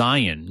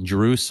Zion,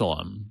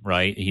 Jerusalem,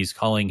 right? He's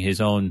calling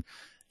his own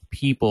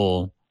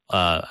people,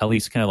 at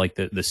least kind of like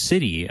the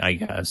city, I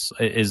guess,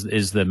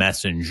 is the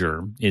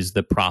messenger, is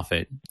the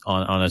prophet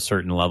on a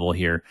certain level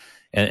here.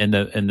 And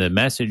the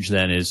message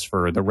then is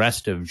for the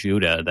rest of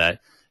Judah that,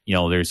 you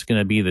know, there's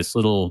going to be this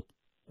little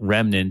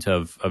remnant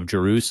of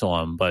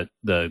Jerusalem, but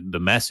the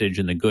message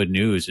and the good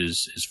news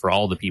is for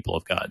all the people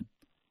of God.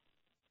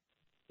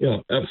 Yeah,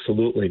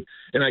 absolutely.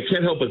 And I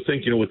can't help but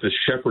think, you know, with the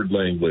shepherd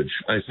language,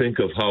 I think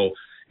of how,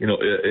 you know,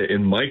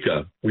 in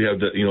Micah, we have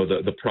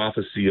the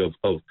prophecy of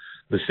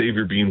the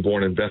Savior being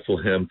born in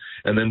Bethlehem,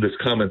 and then this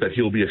comment that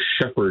he'll be a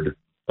shepherd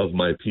of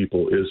my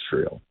people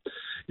Israel.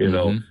 You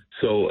know,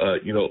 so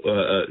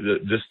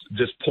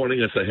just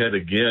pointing us ahead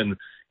again.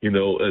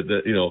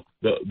 The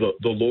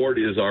Lord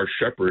is our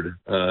shepherd.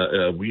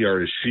 We are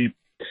his sheep.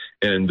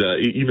 And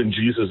even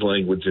Jesus'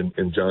 language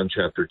in John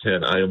chapter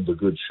 10, I am the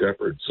good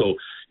shepherd. So,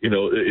 you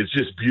know, it's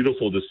just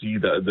beautiful to see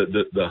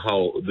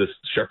how this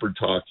shepherd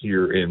talk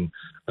here in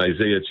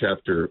Isaiah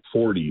chapter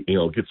 40, you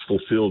know, gets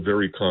fulfilled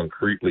very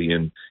concretely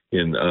in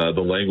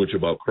the language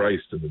about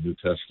Christ in the New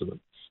Testament.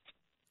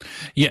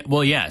 Yeah,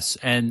 well, yes.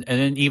 And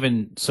then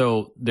even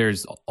so,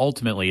 there's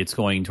ultimately it's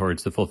going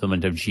towards the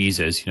fulfillment of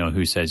Jesus, you know,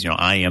 who says, you know,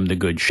 I am the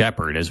good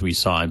shepherd, as we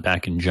saw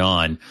back in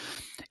John.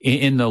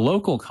 In the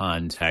local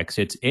context,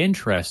 it's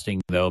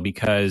interesting, though,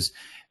 because,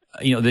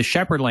 you know, the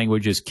shepherd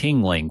language is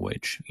king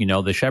language. You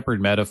know, the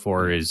shepherd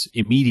metaphor is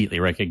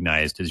immediately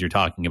recognized as you're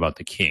talking about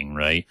the king,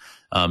 right?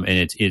 And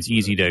it's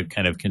easy to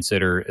kind of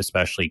consider,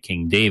 especially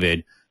King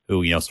David,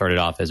 who, you know, started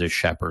off as a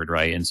shepherd,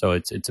 right? And so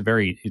it's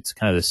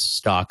kind of the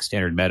stock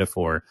standard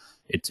metaphor.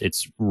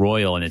 It's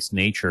royal in its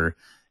nature.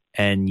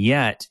 And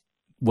yet,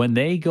 when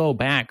they go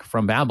back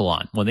from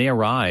Babylon, when they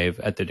arrive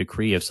at the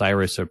decree of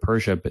Cyrus of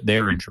Persia, but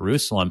they're in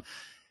Jerusalem,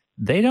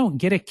 they don't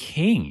get a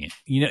king.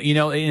 You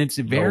know, and it's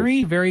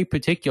very, very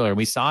particular.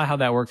 We saw how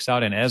that works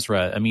out in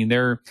Ezra. I mean,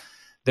 there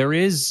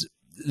is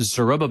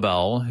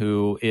Zerubbabel,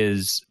 who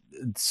is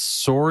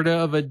sort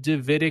of a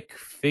Davidic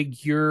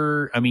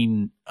figure. I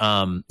mean,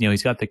 you know,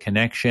 he's got the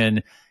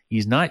connection.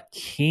 He's not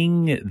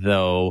king,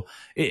 though.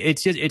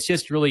 It's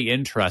just really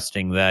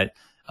interesting that,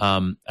 I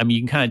mean, you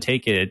can kind of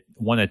take it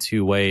one of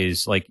two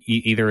ways. Like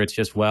either it's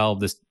just, well,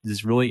 this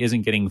really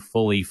isn't getting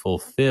fully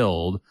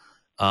fulfilled,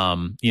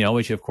 you know,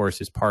 which of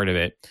course is part of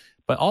it.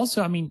 But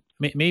also, I mean,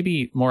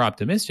 maybe more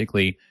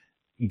optimistically,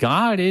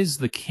 God is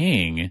the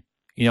king,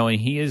 you know,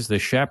 and he is the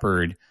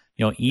shepherd,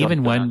 you know,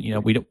 even when, you know,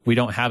 we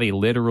don't have a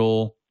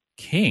literal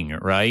king,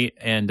 right?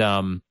 And,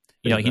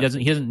 you know, he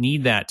doesn't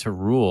need that to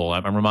rule.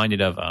 I'm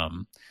reminded of,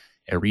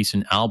 a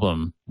recent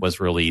album was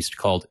released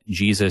called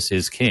Jesus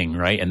is King,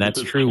 right? And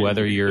that's true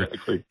whether you're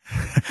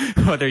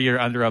whether you're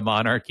under a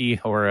monarchy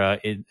or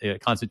a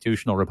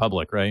constitutional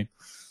republic, right?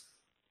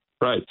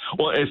 Right.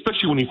 Well,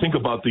 especially when you think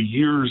about the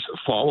years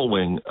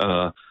following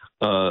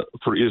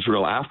for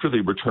Israel after they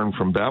returned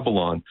from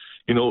Babylon,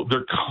 you know,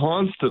 they're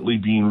constantly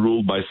being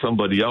ruled by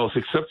somebody else,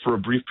 except for a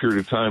brief period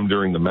of time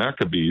during the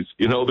Maccabees.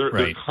 You know,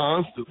 they're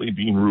constantly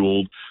being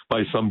ruled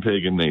by some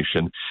pagan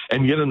nation.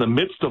 And yet in the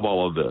midst of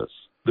all of this,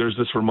 there's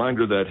this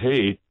reminder that,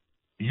 hey,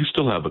 you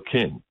still have a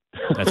king.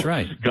 That's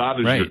right.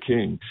 God is your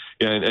king.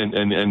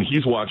 And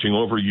he's watching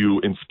over you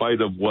in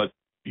spite of what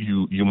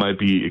you might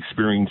be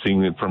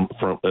experiencing from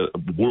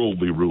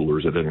worldly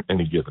rulers at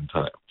any given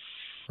time.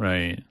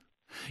 Right.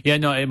 Yeah,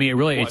 no, I mean,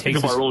 it takes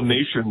of our own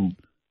nation.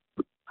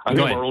 I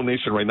think of our own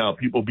nation right now,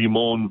 people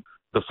bemoan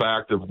the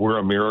fact of where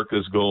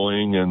America's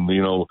going and,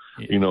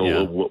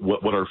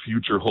 what our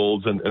future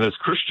holds. And as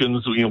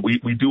Christians, you know,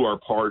 we do our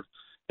part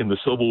in the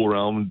civil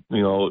realm,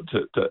 you know,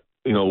 to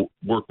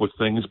work with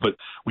things, but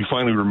we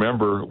finally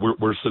remember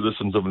we're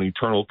citizens of an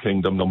eternal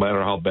kingdom. No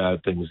matter how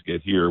bad things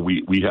get here,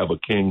 we have a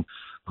king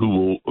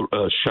who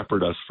will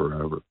shepherd us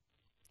forever.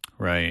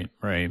 Right.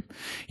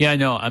 Yeah,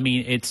 no, I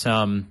mean, it's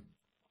a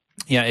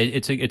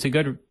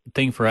good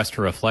thing for us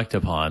to reflect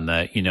upon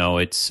that, you know,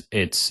 it's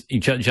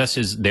just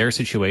as their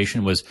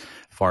situation was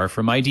far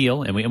from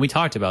ideal. And we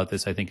talked about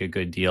this, I think, a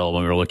good deal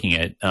when we were looking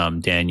at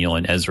Daniel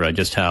and Ezra,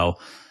 just how,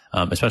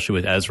 especially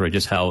with Ezra,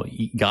 just how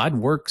God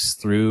works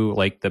through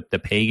like the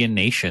pagan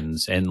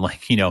nations and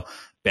like, you know,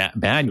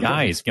 bad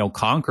guys, you know,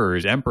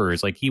 conquerors,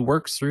 emperors, like he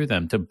works through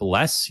them to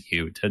bless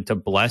you, to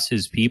bless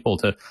his people,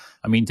 to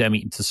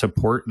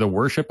support the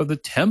worship of the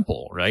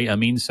temple, right? I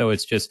mean, so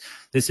it's just,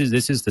 this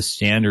is the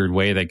standard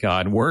way that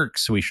God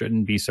works. We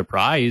shouldn't be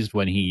surprised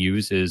when he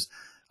uses,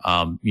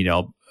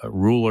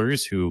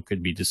 rulers who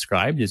could be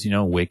described as,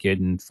 wicked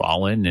and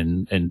fallen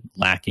and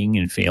lacking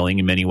and failing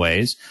in many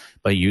ways,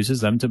 but he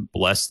uses them to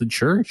bless the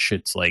church.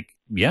 It's like,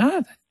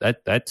 yeah,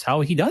 that's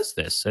how he does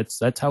this.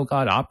 That's how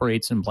God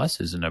operates and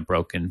blesses in a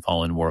broken,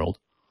 fallen world.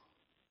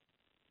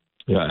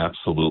 Yeah,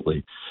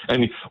 absolutely.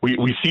 And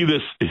we see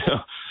this,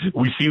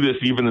 we see this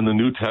even in the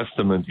New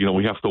Testament.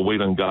 We have to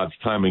wait on God's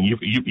timing.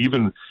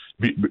 Even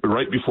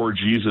right before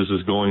Jesus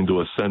is going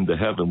to ascend to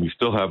heaven, we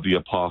still have the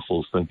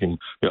apostles thinking,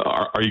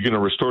 are you going to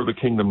restore the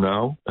kingdom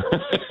now?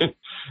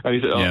 And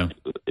he said,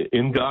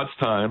 in God's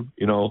time,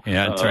 Yeah,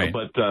 that's right.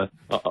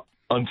 But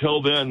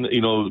until then,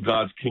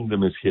 God's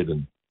kingdom is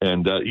hidden.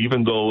 And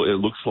even though it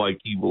looks like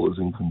evil is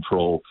in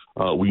control,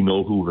 we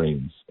know who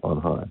reigns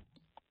on high.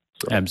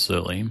 So.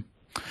 Absolutely.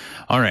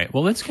 All right.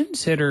 Well, let's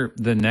consider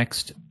the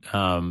next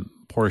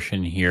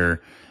portion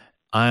here.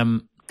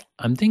 I'm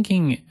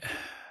thinking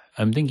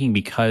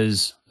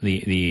because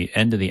the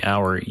end of the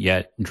hour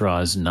yet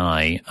draws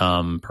nigh.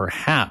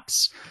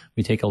 Perhaps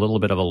we take a little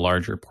bit of a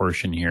larger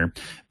portion here,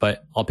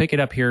 but I'll pick it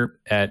up here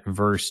at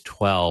verse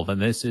 12.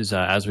 And this is,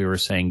 as we were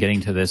saying,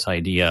 getting to this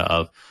idea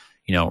of,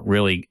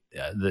 really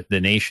the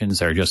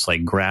nations are just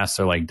like grass,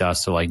 they're like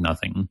dust, they're like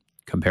nothing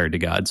compared to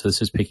God. So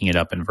this is picking it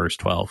up in verse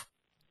 12.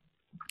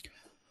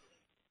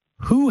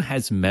 Who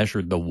has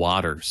measured the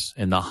waters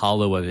in the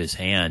hollow of his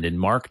hand and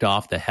marked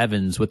off the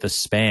heavens with a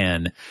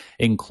span,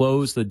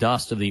 enclosed the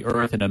dust of the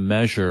earth in a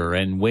measure,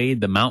 and weighed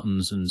the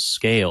mountains in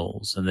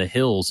scales and the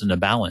hills in a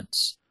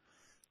balance?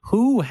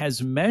 Who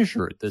has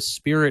measured the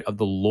Spirit of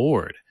the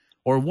Lord,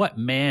 or what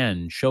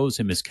man shows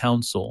him his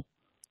counsel?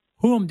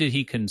 Whom did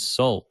he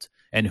consult,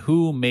 and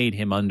who made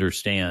him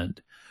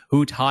understand?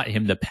 Who taught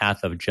him the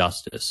path of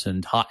justice,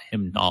 and taught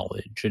him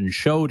knowledge, and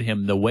showed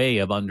him the way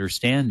of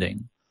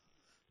understanding?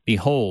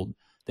 Behold,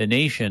 the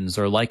nations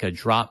are like a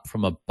drop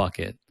from a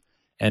bucket,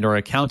 and are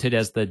accounted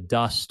as the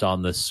dust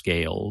on the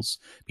scales.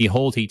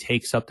 Behold, he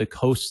takes up the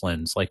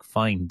coastlands like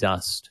fine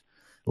dust.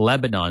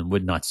 Lebanon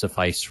would not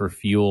suffice for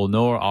fuel,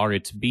 nor are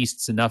its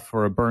beasts enough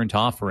for a burnt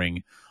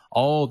offering.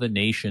 All the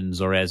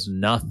nations are as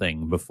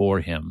nothing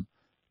before him.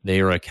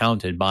 They are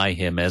accounted by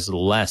him as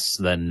less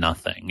than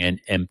nothing, and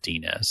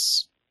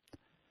emptiness.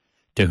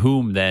 To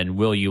whom then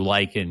will you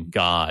liken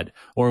God,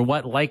 or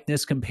what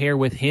likeness compare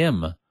with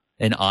him?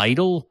 An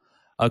idol?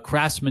 A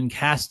craftsman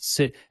casts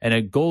it, and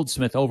a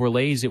goldsmith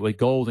overlays it with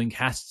gold and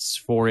casts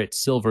for it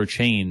silver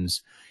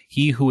chains.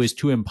 He who is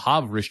too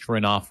impoverished for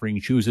an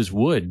offering chooses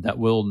wood that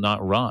will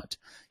not rot.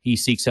 He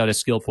seeks out a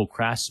skillful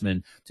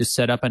craftsman to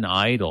set up an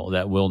idol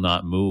that will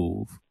not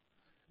move.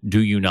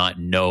 Do you not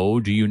know?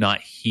 Do you not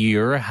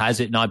hear?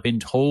 Has it not been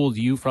told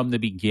you from the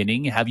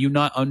beginning? Have you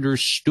not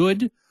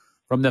understood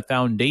from the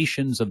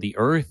foundations of the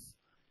earth?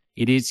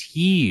 It is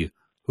he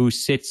who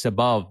sits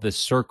above the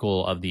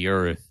circle of the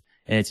earth,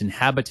 and its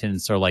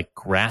inhabitants are like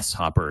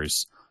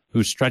grasshoppers,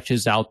 who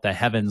stretches out the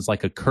heavens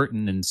like a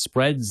curtain and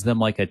spreads them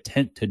like a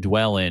tent to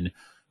dwell in,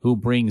 who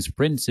brings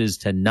princes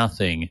to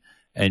nothing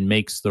and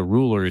makes the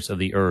rulers of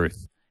the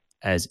earth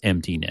as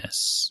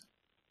emptiness.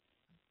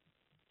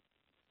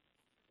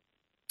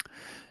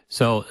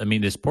 So,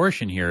 this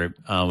portion here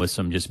with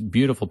some just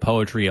beautiful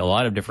poetry, a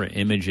lot of different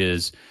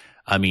images.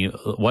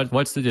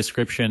 What's the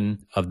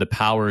description of the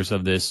powers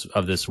of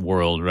this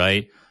world,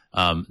 right?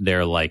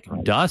 They're like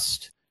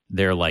dust.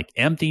 They're like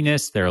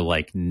emptiness. They're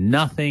like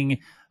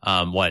nothing.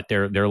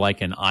 They're like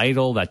an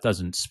idol that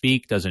doesn't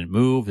speak, doesn't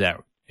move,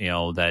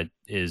 that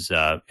is,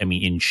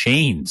 in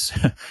chains,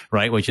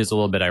 right? Which is a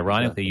little bit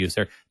ironically used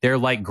there. They're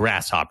like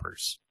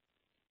grasshoppers.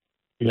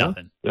 Yeah.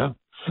 Nothing. Yeah.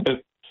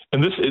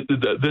 And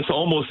this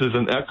almost is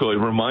an echo. It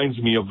reminds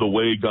me of the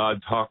way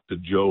God talked to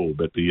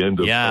Job at the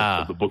end of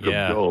the book of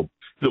Job.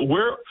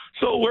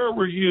 Where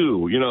were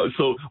you?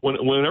 So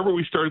whenever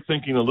we start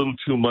thinking a little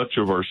too much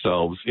of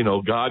ourselves,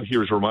 God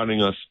here is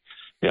reminding us,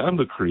 yeah, I'm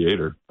the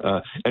creator.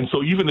 And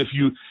so even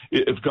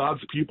if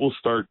God's people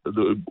start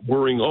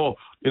worrying,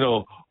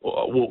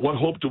 what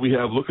hope do we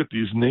have? Look at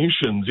these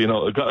nations.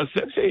 God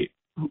said, hey,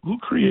 who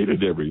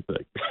created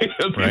everything?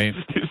 Right.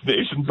 These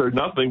nations are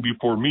nothing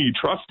before me.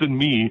 Trust in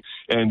me,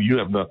 and you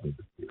have nothing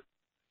to fear.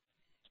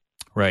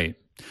 Right.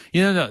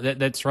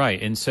 That's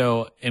right. And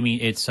so,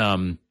 it's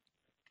and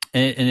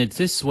it's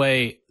this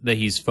way that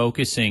he's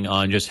focusing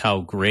on just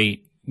how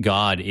great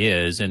God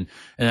is, and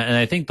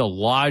I think the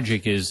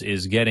logic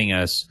is getting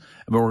us.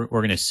 We're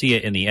going to see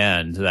it in the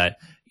end that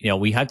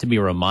we have to be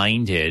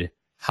reminded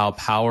how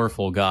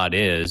powerful God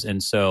is,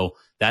 and so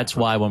that's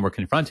why when we're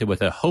confronted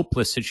with a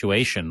hopeless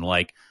situation,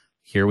 like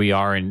here we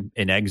are in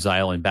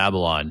exile in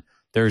Babylon,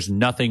 there's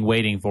nothing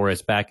waiting for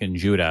us back in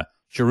Judah.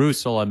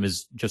 Jerusalem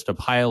is just a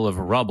pile of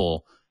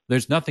rubble.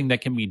 There's nothing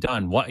that can be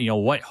done.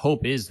 What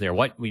hope is there?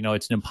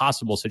 It's an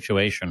impossible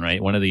situation, right?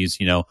 One of these,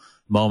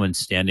 moments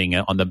standing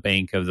on the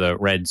bank of the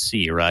Red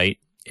Sea, right?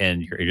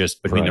 And you're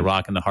just between the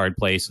rock and the hard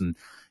place, and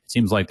it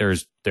seems like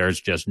there's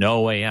just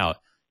no way out.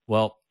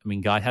 Well,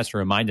 God has to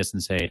remind us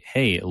and say,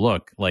 hey,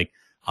 look, like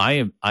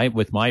I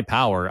with my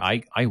power,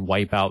 I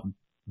wipe out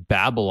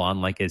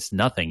Babylon like it's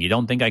nothing. You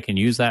don't think I can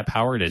use that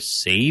power to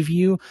save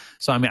you?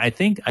 So, I mean, I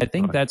think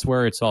that's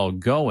where it's all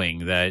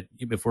going, that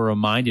if we're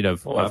reminded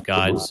of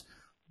God's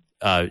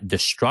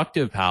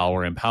destructive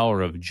power and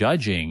power of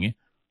judging,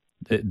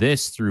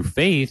 this through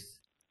faith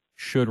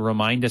should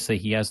remind us that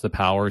he has the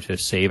power to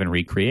save and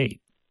recreate.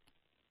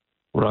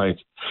 Right.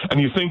 And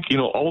you think,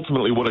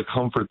 ultimately what a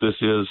comfort this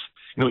is,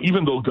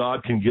 even though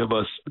God can give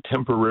us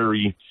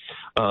temporary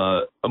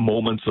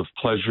moments of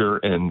pleasure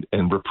and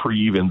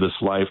reprieve in this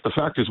life, the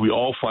fact is we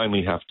all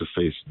finally have to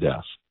face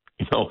death.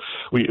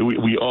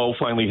 We all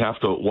finally have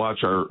to watch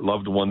our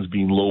loved ones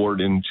being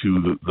lowered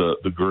into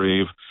the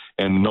grave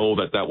and know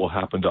that will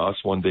happen to us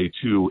one day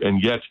too.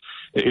 And yet,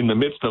 in the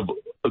midst of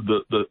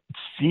the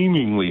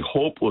seemingly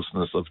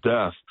hopelessness of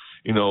death,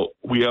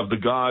 we have the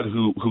God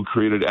who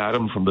created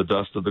Adam from the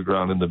dust of the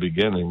ground in the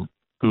beginning,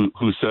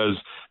 who says,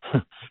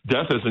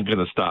 death isn't going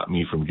to stop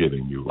me from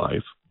giving you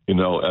life. We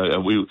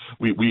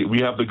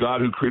have the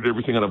God who created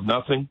everything out of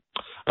nothing.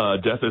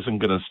 Death isn't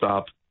going to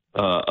stop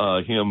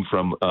him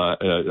from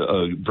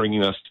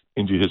bringing us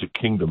into his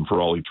kingdom for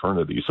all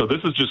eternity. So this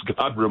is just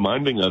God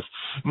reminding us,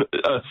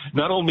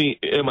 not only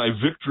am I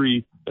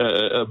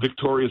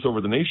victorious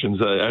over the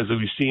nations, as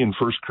we see in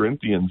 1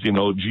 Corinthians,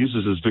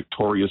 Jesus is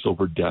victorious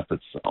over death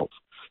itself.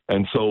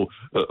 And so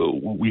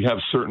we have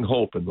certain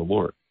hope in the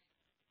Lord.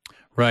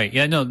 Right.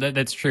 Yeah, no,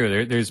 that's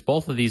true. There's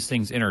both of these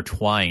things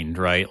intertwined,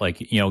 right?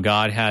 Like,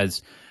 God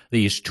has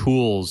these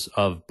tools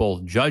of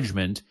both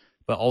judgment,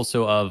 but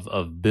also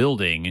of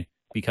building,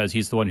 because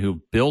he's the one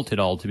who built it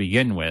all to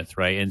begin with,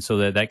 right? And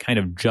so that kind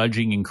of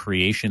judging and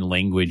creation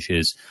language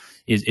is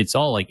it's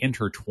all like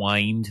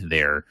intertwined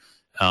there.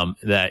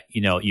 That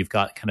you've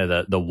got kind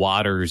of the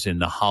waters in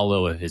the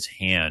hollow of his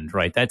hand,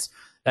 right?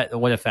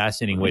 What a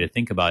fascinating way to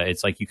think about it.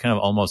 It's like you kind of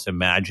almost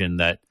imagine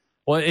that.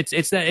 Well,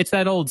 it's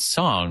that old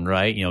song,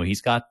 right?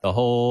 He's got the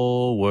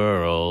whole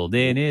world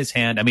in his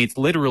hand. I mean, it's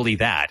literally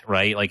that,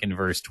 right? Like in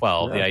verse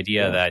 12, the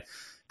idea that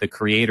the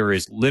Creator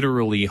is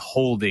literally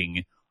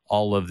holding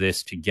all of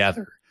this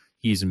together.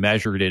 He's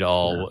measured it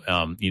all,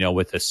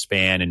 with a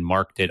span and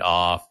marked it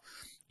off.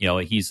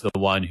 He's the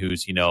one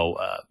who's,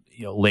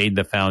 laid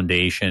the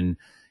foundation.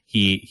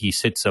 He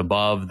sits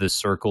above the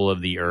circle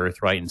of the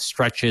earth, right, and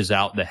stretches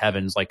out the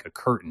heavens like a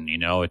curtain.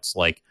 It's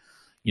like,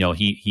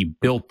 he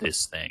built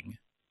this thing.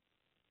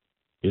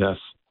 Yes.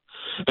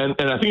 And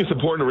I think it's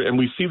important, and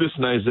we see this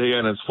in Isaiah,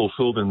 and it's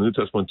fulfilled in the New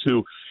Testament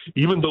too.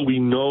 Even though we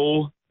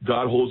know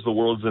God holds the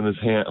world in his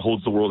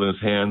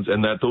hands,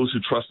 and that those who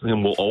trust in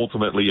him will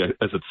ultimately,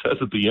 as it says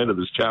at the end of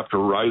this chapter,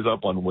 rise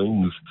up on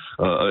wings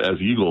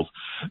as eagles.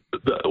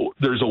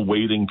 There's a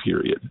waiting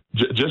period.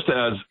 Just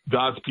as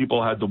God's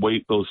people had to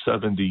wait those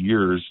 70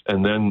 years,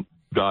 and then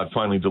God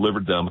finally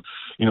delivered them.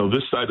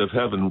 This side of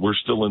heaven, we're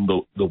still in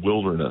the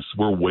wilderness.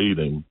 We're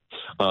waiting.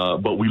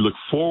 But we look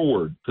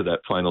forward to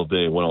that final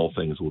day when all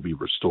things will be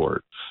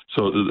restored.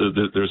 So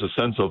there's a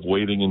sense of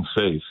waiting in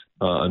faith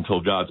until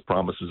God's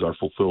promises are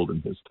fulfilled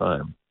in his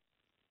time.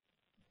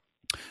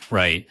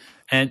 Right.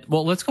 And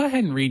well, let's go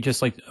ahead and read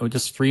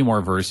just three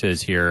more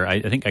verses here.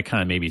 I think I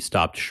kind of maybe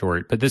stopped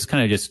short, but this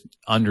kind of just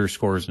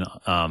underscores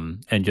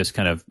and just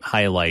kind of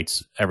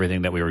highlights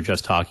everything that we were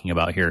just talking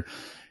about here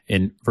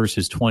in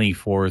verses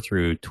 24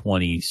 through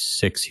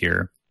 26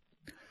 here.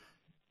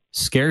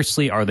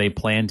 Scarcely are they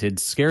planted,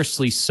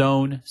 scarcely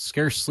sown,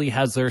 scarcely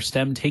has their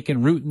stem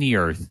taken root in the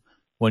earth,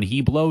 when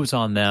he blows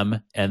on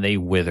them, and they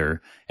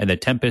wither, and the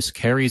tempest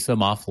carries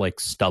them off like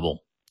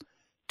stubble.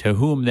 To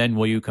whom then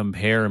will you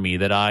compare me,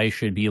 that I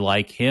should be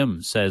like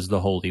him, says the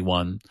Holy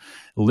One?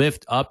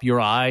 Lift up your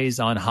eyes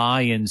on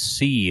high and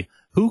see,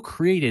 who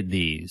created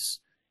these?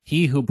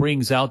 He who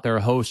brings out their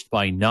host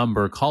by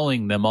number,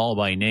 calling them all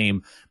by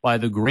name, by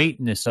the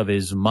greatness of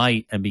his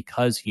might, and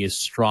because he is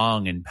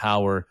strong in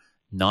power,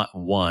 not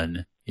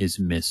one is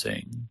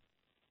missing.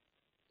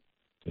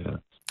 Yeah.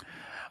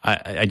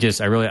 I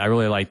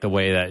really like the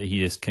way that he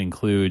just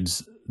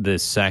concludes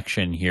this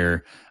section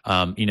here.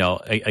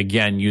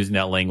 Again, using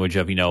that language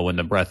of, when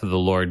the breath of the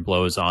Lord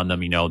blows on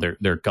them,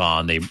 they're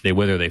gone, they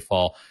wither, they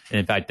fall. And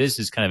in fact, this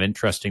is kind of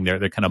interesting.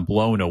 They're kind of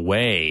blown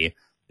away.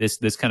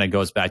 This kind of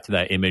goes back to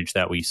that image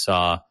that we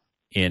saw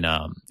in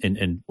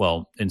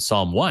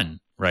Psalm 1,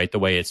 right? The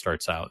way it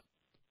starts out.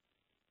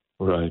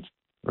 Right.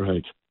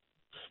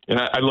 And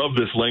I love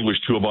this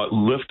language too about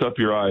lift up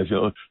your eyes.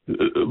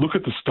 Look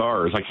at the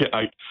stars.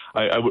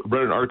 I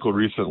read an article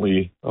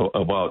recently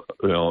about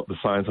the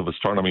science of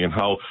astronomy and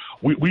how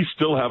we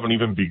still haven't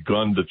even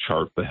begun to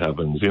chart the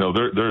heavens.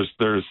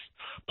 There's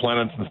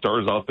planets and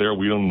stars out there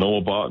we don't know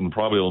about and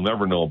probably will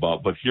never know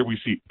about. But here we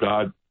see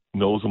God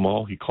knows them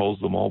all. He calls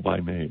them all by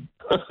name,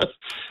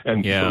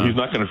 and so he's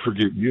not going to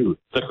forget you.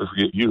 He's not going to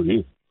forget you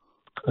either.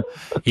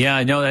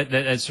 Yeah, no,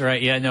 that's right.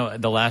 Yeah, no,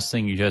 the last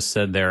thing you just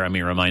said there,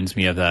 reminds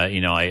me of that.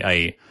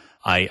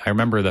 I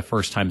remember the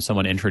first time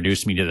someone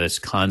introduced me to this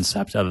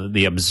concept of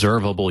the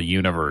observable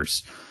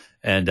universe.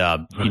 And,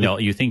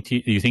 you think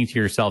to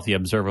yourself, the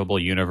observable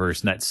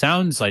universe, and that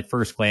sounds like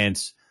first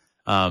glance,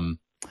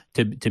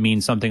 to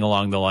mean something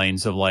along the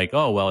lines of like,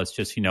 oh, well, it's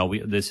just,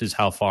 this is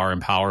how far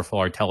and powerful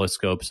our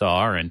telescopes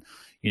are. And,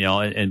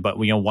 but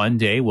one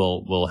day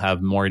we'll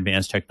have more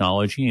advanced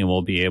technology and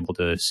we'll be able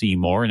to see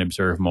more and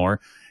observe more.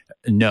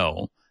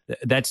 No,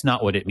 that's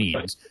not what it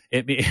means.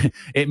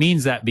 It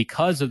means that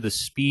because of the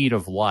speed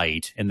of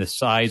light and the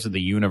size of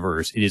the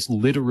universe, it is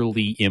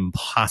literally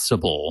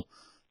impossible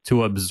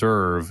to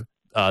observe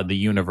the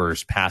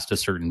universe past a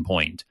certain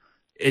point.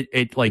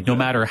 No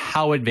matter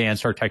how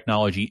advanced our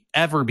technology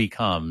ever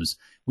becomes,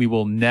 we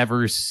will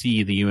never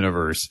see the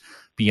universe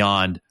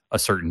beyond a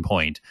certain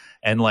point.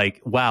 And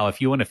wow, if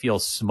you want to feel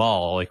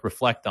small,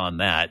 reflect on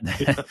that,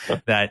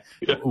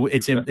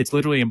 it's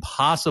literally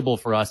impossible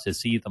for us to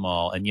see them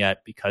all. And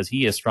yet, because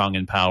he is strong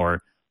in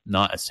power,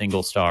 not a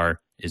single star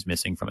is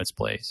missing from its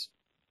place.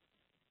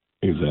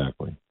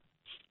 Exactly.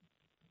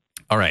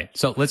 All right,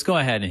 so let's go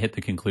ahead and hit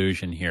the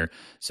conclusion here.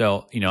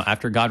 So,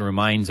 after God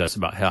reminds us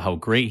about how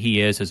great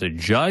he is as a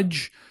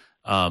judge,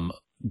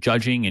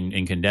 judging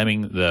and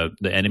condemning the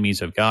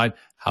enemies of God,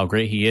 how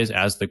great he is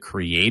as the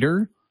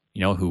creator,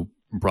 who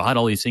brought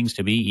all these things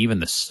to be, even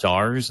the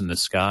stars in the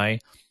sky.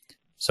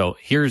 So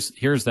here's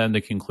then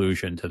the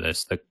conclusion to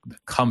this, the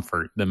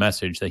comfort, the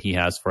message that he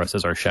has for us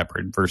as our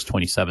shepherd, verse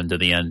 27 to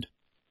the end.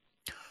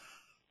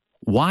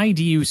 Why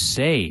do you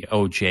say,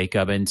 O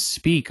Jacob, and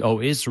speak, O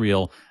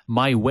Israel,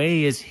 my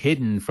way is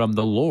hidden from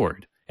the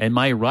Lord, and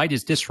my right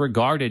is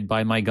disregarded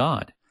by my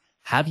God?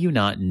 Have you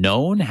not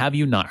known? Have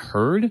you not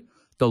heard?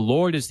 The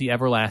Lord is the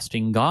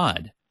everlasting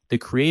God, the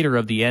creator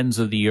of the ends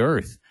of the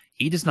earth.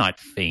 He does not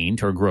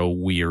faint or grow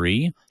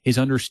weary. His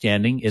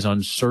understanding is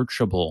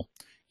unsearchable.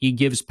 He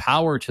gives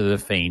power to the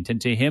faint, and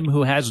to him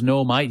who has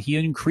no might he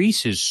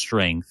increases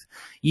strength.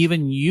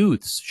 Even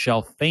youths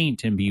shall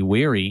faint and be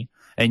weary,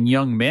 and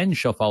young men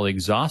shall fall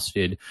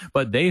exhausted,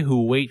 but they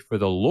who wait for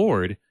the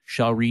Lord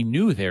shall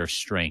renew their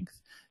strength.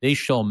 They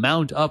shall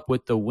mount up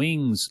with the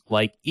wings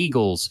like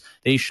eagles.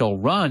 They shall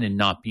run and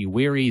not be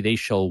weary. They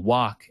shall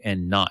walk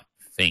and not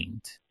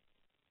faint.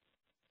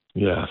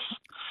 Yes.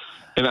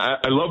 And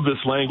I love this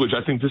language.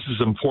 I think this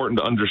is important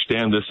to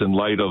understand this in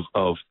light of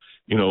our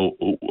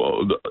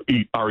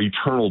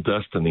eternal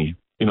destiny.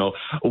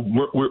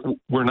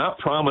 We're not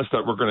promised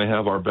that we're going to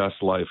have our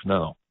best life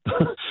now.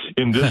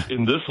 in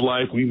this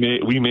life, we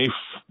may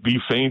be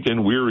faint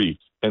and weary,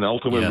 and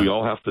ultimately we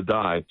all have to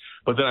die.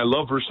 But then I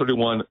love verse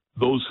 31: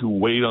 those who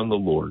wait on the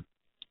Lord,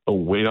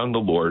 wait on the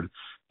Lord.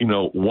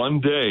 One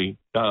day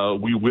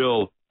we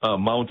will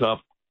mount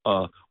up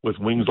with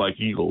wings like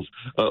eagles,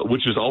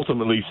 which is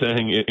ultimately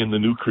saying in the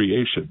new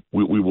creation,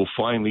 we will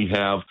finally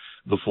have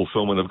the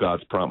fulfillment of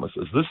God's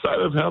promises. This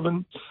side of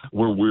heaven,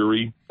 we're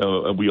weary.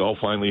 We all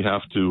finally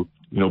have to,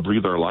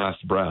 breathe our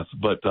last breath.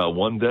 But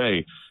one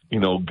day,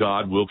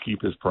 God will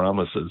keep his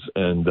promises,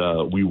 and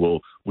we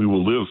will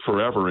live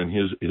forever in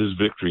his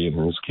victory and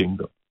in his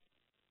kingdom.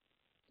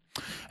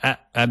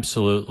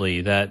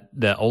 Absolutely. That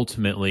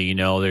ultimately,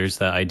 there's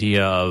the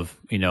idea of,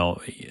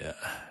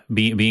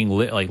 being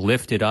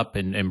lifted up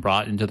and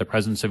brought into the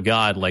presence of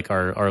God, like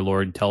our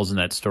Lord tells in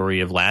that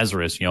story of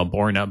Lazarus,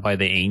 borne up by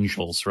the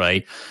angels,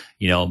 right?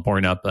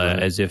 Borne up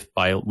as if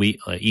by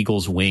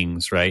eagle's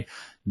wings, right?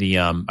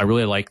 I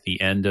really like the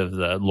end of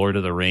the Lord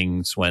of the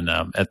Rings when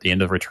at the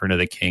end of Return of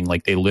the King,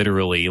 they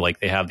literally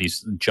they have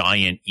these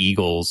giant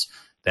eagles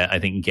that I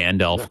think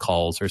Gandalf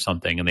calls or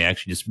something, and they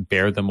actually just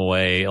bear them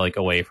away,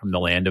 away from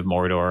the land of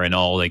Mordor, and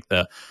all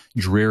the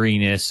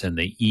dreariness and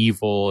the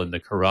evil and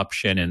the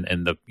corruption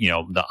and the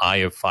the eye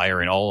of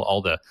fire and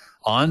all the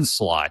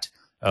onslaught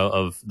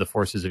of the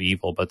forces of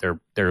evil. But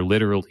they're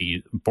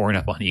literally borne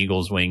up on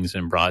eagle's wings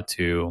and brought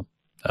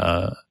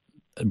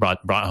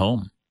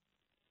home.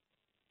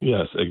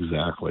 Yes,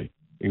 exactly.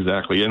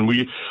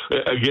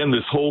 And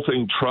this whole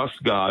thing, trust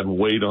God,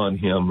 wait on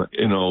him.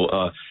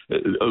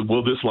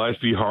 Will this life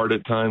be hard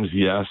at times?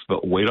 Yes,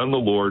 but wait on the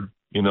Lord.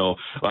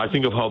 I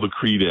think of how the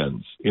creed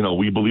ends.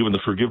 We believe in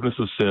the forgiveness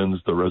of sins,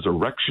 the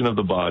resurrection of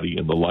the body,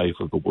 and the life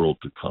of the world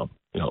to come.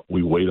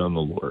 We wait on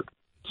the Lord.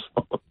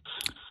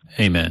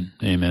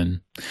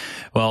 Amen.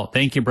 Well,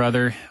 thank you,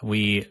 brother.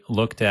 We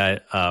looked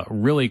at a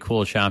really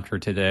cool chapter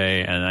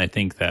today, and I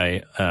think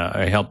that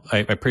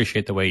I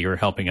appreciate the way you're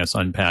helping us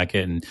unpack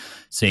it and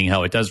seeing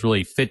how it does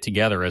really fit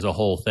together as a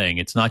whole thing.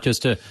 It's not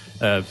just a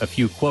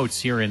few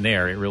quotes here and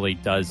there. It really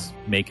does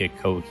make a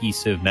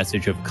cohesive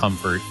message of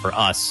comfort for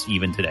us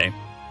even today.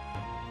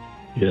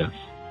 Yes.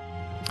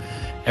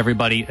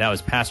 Everybody, that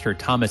was Pastor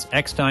Thomas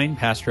Eckstein,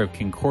 pastor of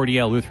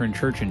Concordia Lutheran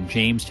Church in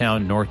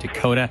Jamestown, North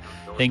Dakota.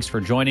 Thanks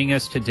for joining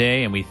us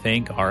today, and we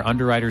thank our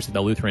underwriters at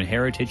the Lutheran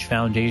Heritage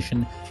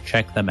Foundation.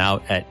 Check them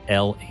out at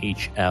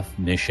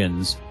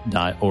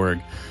lhfmissions.org.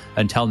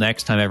 Until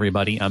next time,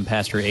 everybody, I'm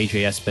Pastor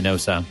A.J.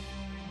 Espinosa.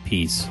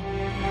 Peace.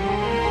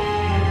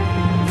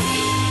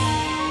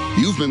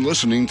 You've been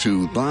listening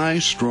to Thy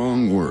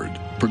Strong Word,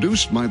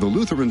 produced by the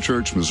Lutheran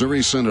Church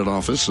Missouri Synod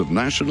Office of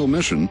National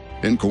Mission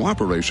in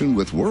cooperation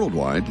with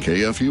Worldwide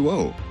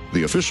KFUO,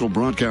 the official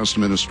broadcast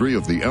ministry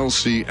of the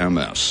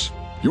LCMS.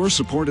 Your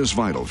support is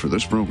vital for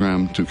this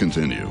program to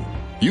continue.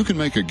 You can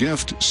make a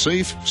gift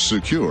safe,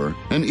 secure,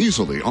 and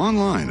easily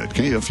online at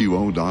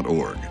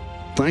kfuo.org.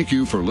 Thank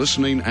you for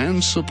listening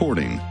and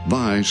supporting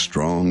Thy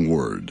Strong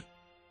Word.